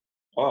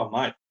 Oh,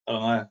 mate, I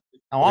don't know.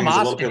 Oh, I'm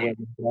asking you.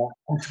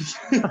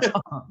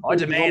 I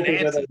demand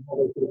answers.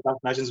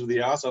 Fascinations with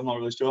the ass, I'm not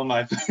really sure,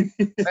 mate.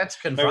 That's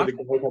confronting.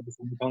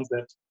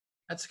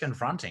 That's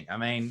confronting. I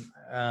mean,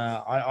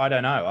 I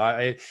don't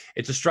know.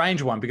 It's a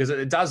strange one because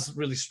it does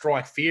really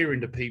strike fear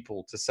into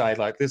people to say,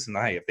 like, listen,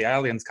 hey, if the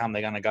aliens come,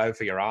 they're going to go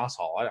for your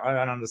asshole. I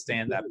don't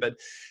understand that. But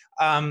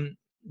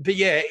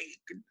yeah,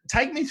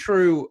 take me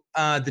through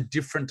the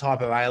different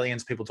type of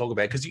aliens people talk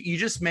about, because you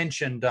just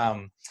mentioned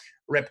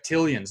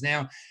reptilians.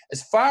 Now,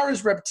 as far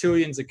as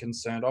reptilians are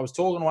concerned, I was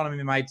talking to one of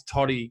my mates,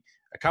 Toddy,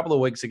 a couple of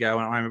weeks ago,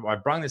 and I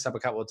brung this up a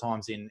couple of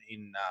times in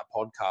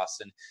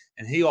podcasts, and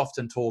he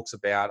often talks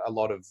about a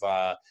lot of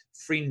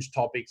fringe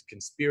topics,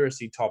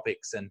 conspiracy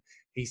topics, and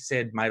he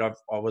said, mate,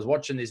 I was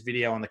watching this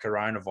video on the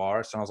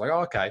coronavirus, and I was like,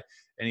 oh, okay,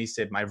 and he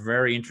said, mate,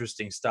 very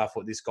interesting stuff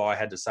what this guy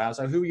had to say. I was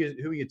like, who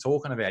are you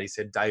talking about? He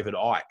said, David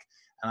Icke.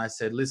 And I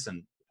said,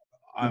 listen,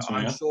 I'm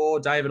sure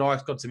David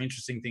Icke's got some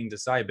interesting things to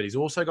say, but he's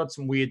also got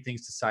some weird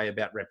things to say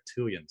about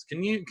reptilians.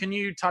 Can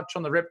you touch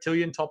on the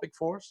reptilian topic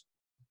for us?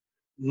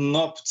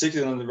 Not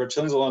particularly on the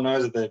reptilians. All I know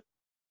is that they're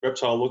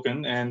reptile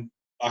looking, and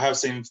I have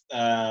seen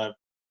weird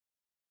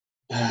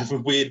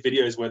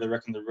videos where they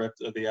reckon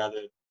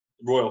the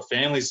royal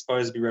family is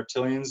supposed to be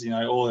reptilians. You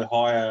know, all the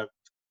higher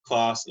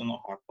class,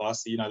 not high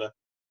class, you know, the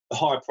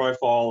high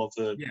profile of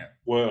the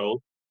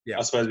world. Yeah,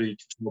 are supposed to be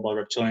controlled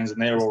by reptilians,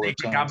 and they're all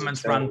reptilians.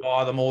 Governments run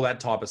by them, all that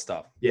type of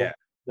stuff. Yeah,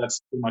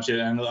 that's pretty much it.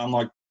 And I'm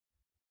like,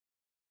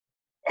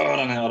 I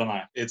don't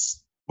know.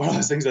 It's one of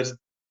those things that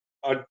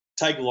I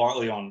take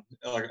lightly on.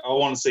 Like, I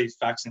want to see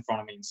facts in front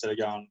of me instead of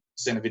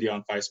seeing a video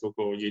on Facebook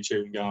or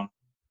YouTube and going,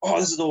 oh,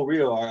 this is all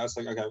real. I was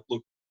like, okay,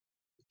 look,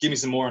 give me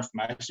some more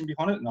information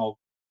behind it, and I'll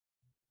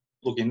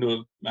look into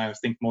it, maybe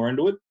think more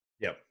into it.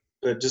 Yep.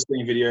 But just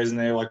seeing videos in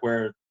there, like,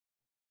 where,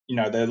 you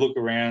know, they look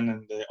around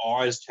and their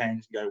eyes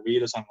change and go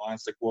weird or something like that.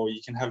 It's like, well,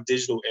 you can have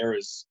digital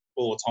errors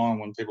all the time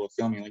when people are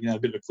filming, like, you know, a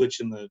bit of a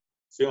glitch in the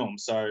film.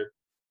 So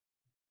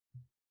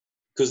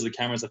because the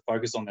cameras are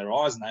focused on their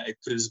eyes and that, it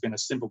could have just been a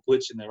simple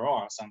glitch in their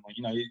eye or something. Like,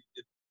 you know,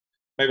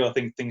 maybe I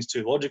think things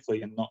too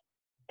logically and not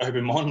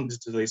open-minded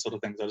to these sort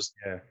of things. I just,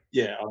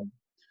 it's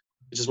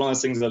just one of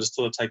those things that I just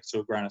sort of take to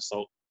a grain of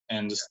salt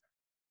and just,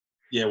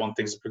 want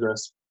things to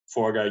progress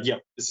before I go,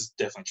 yep, this is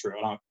definitely true.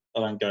 I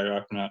don't go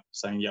open up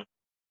saying, yep,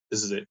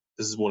 this is it.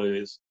 This is what it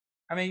is.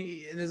 I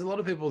mean, there's a lot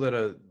of people that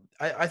are,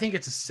 I think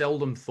it's a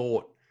seldom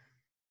thought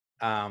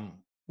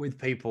with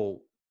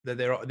people that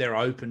they're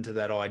open to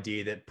that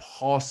idea that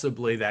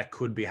possibly that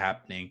could be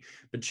happening,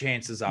 but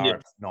chances are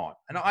it's not.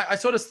 And I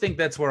sort of think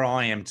that's where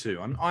I am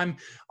too.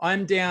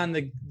 I'm down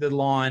the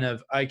line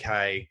of,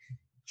 okay,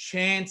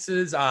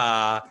 chances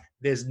are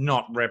there's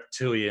not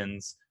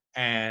reptilians,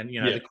 and,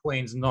 you know, the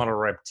Queen's not a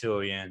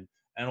reptilian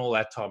and all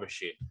that type of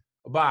shit.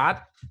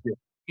 But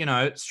you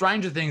know,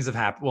 stranger things have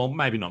happened. Well,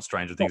 maybe not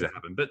stranger things have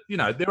happened, but, you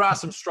know, there are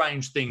some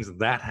strange things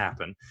that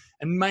happen.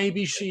 And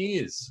maybe she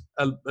is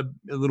a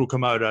little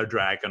Komodo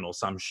dragon or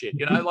some shit,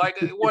 you know, like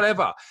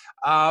whatever.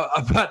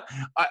 But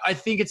I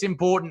think it's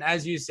important,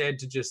 as you said,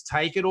 to just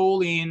take it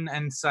all in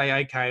and say,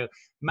 okay,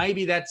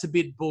 maybe that's a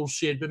bit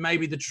bullshit, but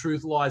maybe the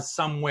truth lies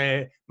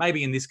somewhere,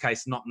 maybe in this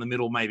case, not in the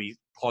middle, maybe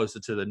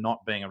closer to the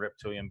not being a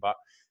reptilian. But,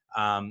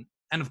 and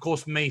of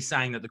course, me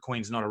saying that the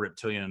Queen's not a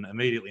reptilian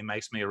immediately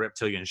makes me a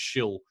reptilian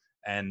shill.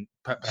 And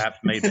perhaps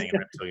me being a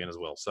reptilian as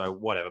well. So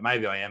whatever,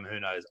 maybe I am.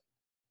 Who knows?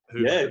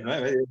 But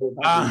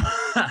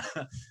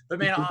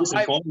man,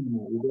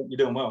 you're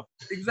doing well.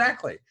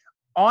 Exactly.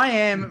 I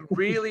am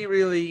really,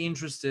 really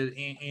interested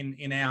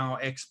in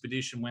our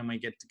expedition when we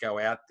get to go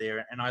out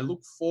there, and I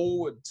look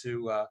forward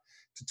to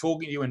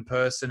talking to you in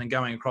person and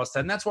going across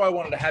that. And that's why I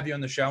wanted to have you on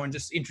the show and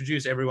just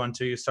introduce everyone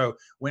to you. So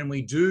when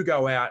we do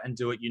go out and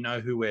do it, you know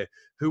who we're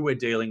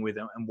dealing with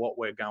and what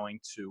we're going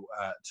to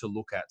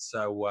look at.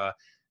 So.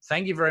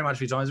 Thank you very much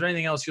for your time. Is there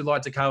anything else you'd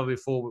like to cover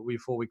before we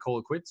call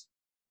it quits?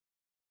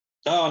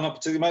 No, not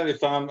particularly, mate.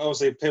 If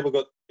obviously people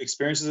got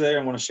experiences there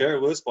and want to share it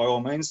with us, by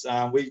all means.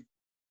 We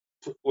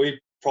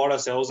pride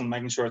ourselves on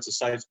making sure it's a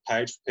safe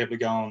page for people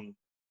to go and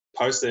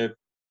post their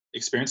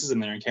experiences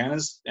and their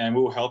encounters, and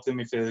we'll help them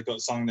if they've got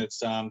something that's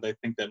they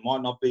think that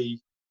might not be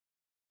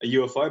a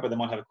UFO, but they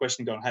might have a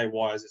question going, hey,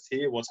 why is this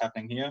here? What's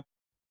happening here?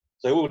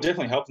 So we'll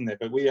definitely help them there.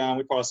 But we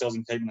pride ourselves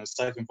in keeping a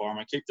safe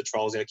environment, keep the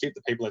trolls out, keep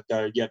the people that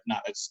go, yep, no,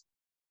 it's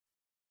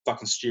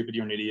fucking stupid,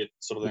 you're an idiot,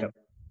 sort of thing.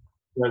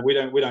 Yep. We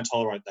don't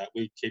tolerate that.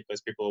 We keep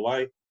those people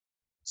away.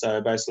 So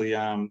basically,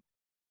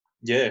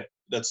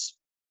 that's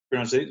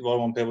pretty much it. I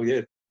want people,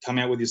 come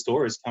out with your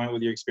stories, come out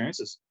with your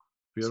experiences.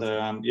 Beautiful. So,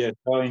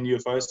 Australian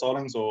UFO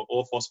sightings, or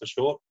AUFOS for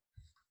short.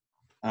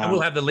 And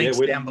we'll have the links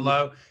down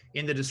below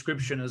in the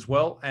description as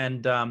well.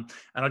 And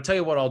I'll tell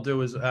you what I'll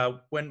do is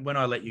when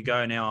I let you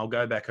go now, I'll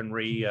go back and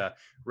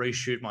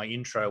reshoot my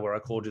intro where I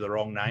called you the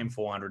wrong name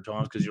 400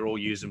 times because you're all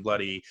using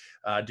bloody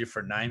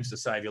different names to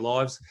save your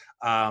lives.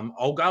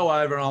 I'll go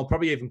over and I'll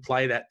probably even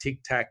play that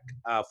Tic Tac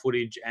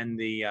footage and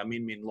the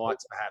Min Min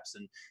lights perhaps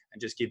and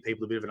just give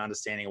people a bit of an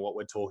understanding of what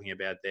we're talking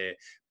about there.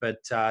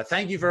 But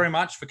thank you very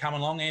much for coming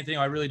along, Anthony.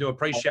 I really do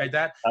appreciate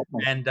that.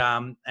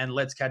 And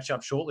let's catch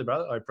up shortly,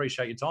 brother. I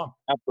appreciate your time.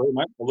 Absolutely,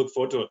 mate. I look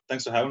forward to it.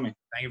 Thanks for having me.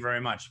 Thank you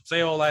very much. See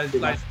you all, ladies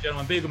and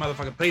gentlemen. Be a good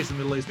motherfucking peace in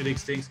the Middle East, mid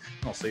extinct.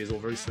 And I'll see you all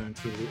very soon.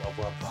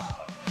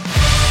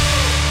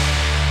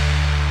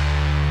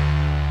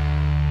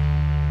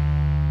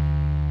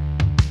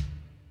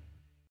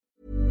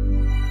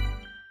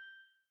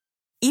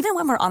 Even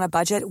when we're on a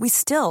budget, we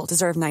still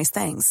deserve nice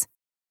things.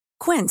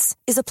 Quince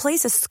is a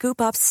place to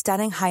scoop up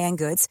stunning high-end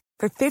goods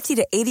for 50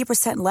 to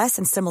 80% less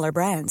than similar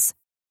brands.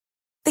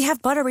 They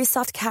have buttery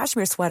soft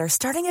cashmere sweaters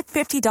starting at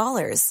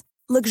 $50,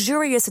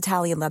 luxurious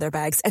Italian leather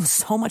bags, and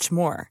so much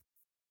more.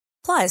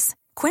 Plus,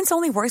 Quince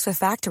only works with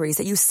factories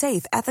that use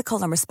safe,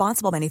 ethical, and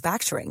responsible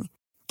manufacturing.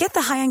 Get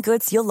the high-end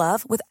goods you'll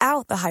love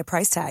without the high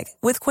price tag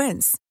with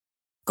Quince.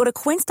 Go to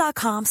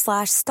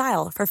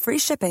quince.com/style for free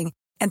shipping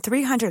and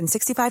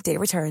 365-day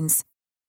returns.